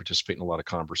 and I participate in a lot of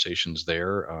conversations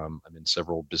there. I'm in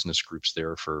several business groups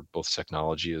there for both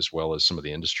technology as well as some of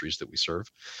the industries that we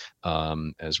serve,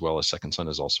 as well as Second Sun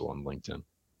is also on LinkedIn.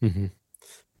 Mm-hmm.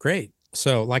 Great.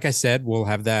 So like I said, we'll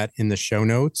have that in the show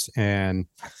notes. And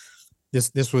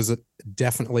this was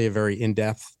definitely a very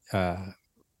in-depth,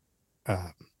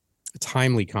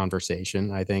 timely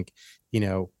conversation. I think,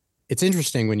 it's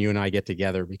interesting when you and I get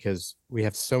together because we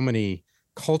have so many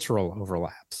cultural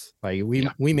overlaps. Like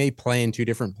we may play in two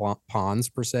different ponds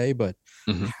per se, but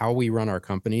how we run our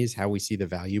companies, how we see the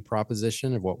value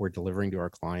proposition of what we're delivering to our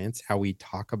clients, how we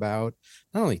not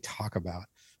only talk about,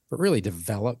 but really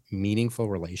develop meaningful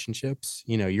relationships.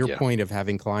 Your point of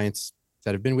having clients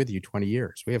that have been with you 20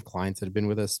 years. We have clients that have been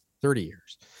with us 30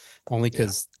 years, only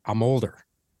because I'm older.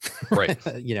 Right.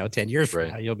 10 years from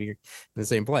now, you'll be in the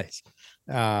same place.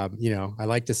 I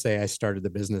like to say I started the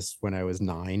business when I was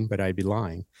 9, but I'd be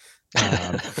lying.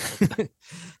 But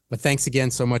thanks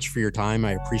again so much for your time.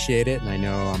 I appreciate it. And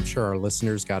I'm sure our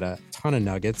listeners got a ton of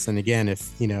nuggets. And again,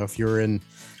 if you're in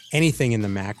anything in the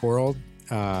Mac world,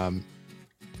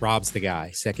 Rob's the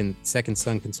guy. Second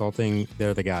Sun Consulting,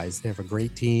 they're the guys. They have a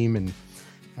great team, and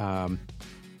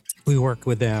we work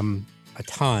with them a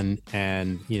ton,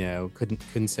 and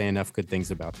couldn't say enough good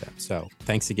things about them. So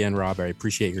thanks again, Rob. I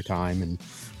appreciate your time, and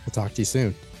we'll talk to you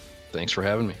soon. Thanks for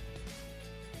having me.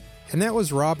 And that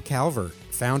was Rob Calvert,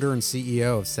 founder and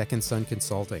CEO of Second Sun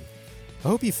Consulting. I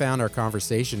hope you found our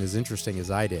conversation as interesting as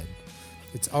I did.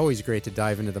 It's always great to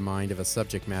dive into the mind of a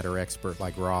subject matter expert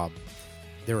like Rob.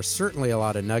 There are certainly a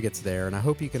lot of nuggets there, and I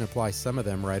hope you can apply some of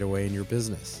them right away in your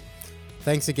business.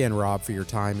 Thanks again, Rob, for your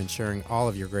time and sharing all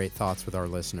of your great thoughts with our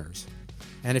listeners.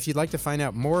 And if you'd like to find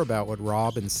out more about what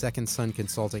Rob and Second Sun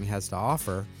Consulting has to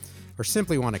offer, or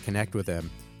simply want to connect with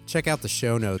them, check out the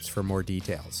show notes for more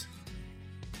details.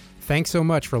 Thanks so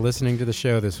much for listening to the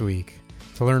show this week.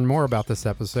 To learn more about this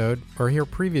episode or hear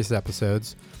previous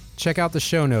episodes, check out the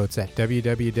show notes at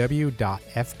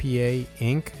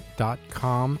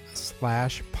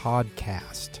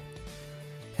www.fpainc.com/podcast.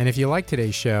 And if you like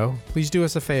today's show, please do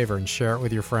us a favor and share it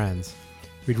with your friends.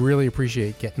 We'd really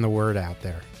appreciate getting the word out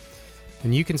there.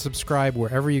 And you can subscribe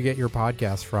wherever you get your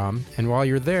podcasts from. And while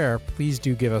you're there, please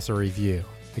do give us a review.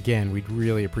 Again, we'd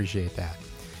really appreciate that.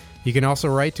 You can also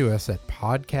write to us at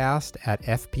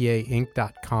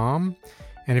podcast@fpainc.com.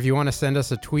 And if you want to send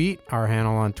us a tweet, our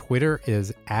handle on Twitter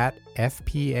is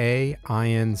 @FPAINC.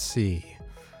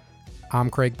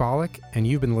 I'm Craig Pollock, and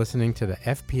you've been listening to the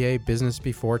FPA Business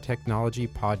Before Technology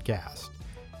podcast.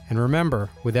 And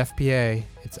remember, with FPA,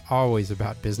 it's always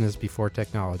about business before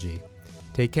technology.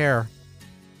 Take care.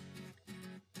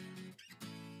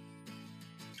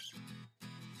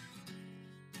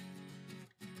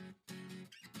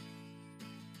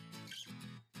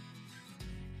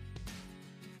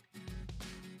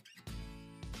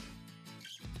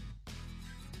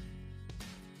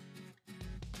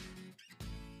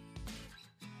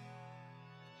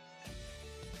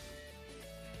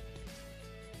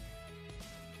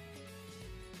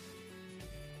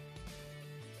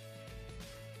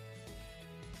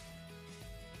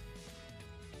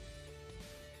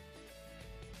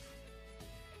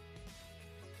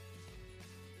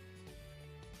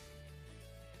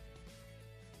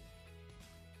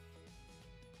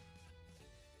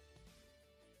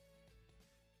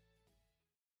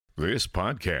 This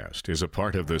podcast is a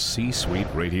part of the C-Suite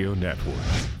Radio Network.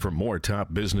 For more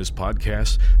top business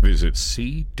podcasts, visit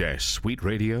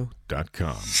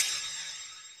c-suiteradio.com.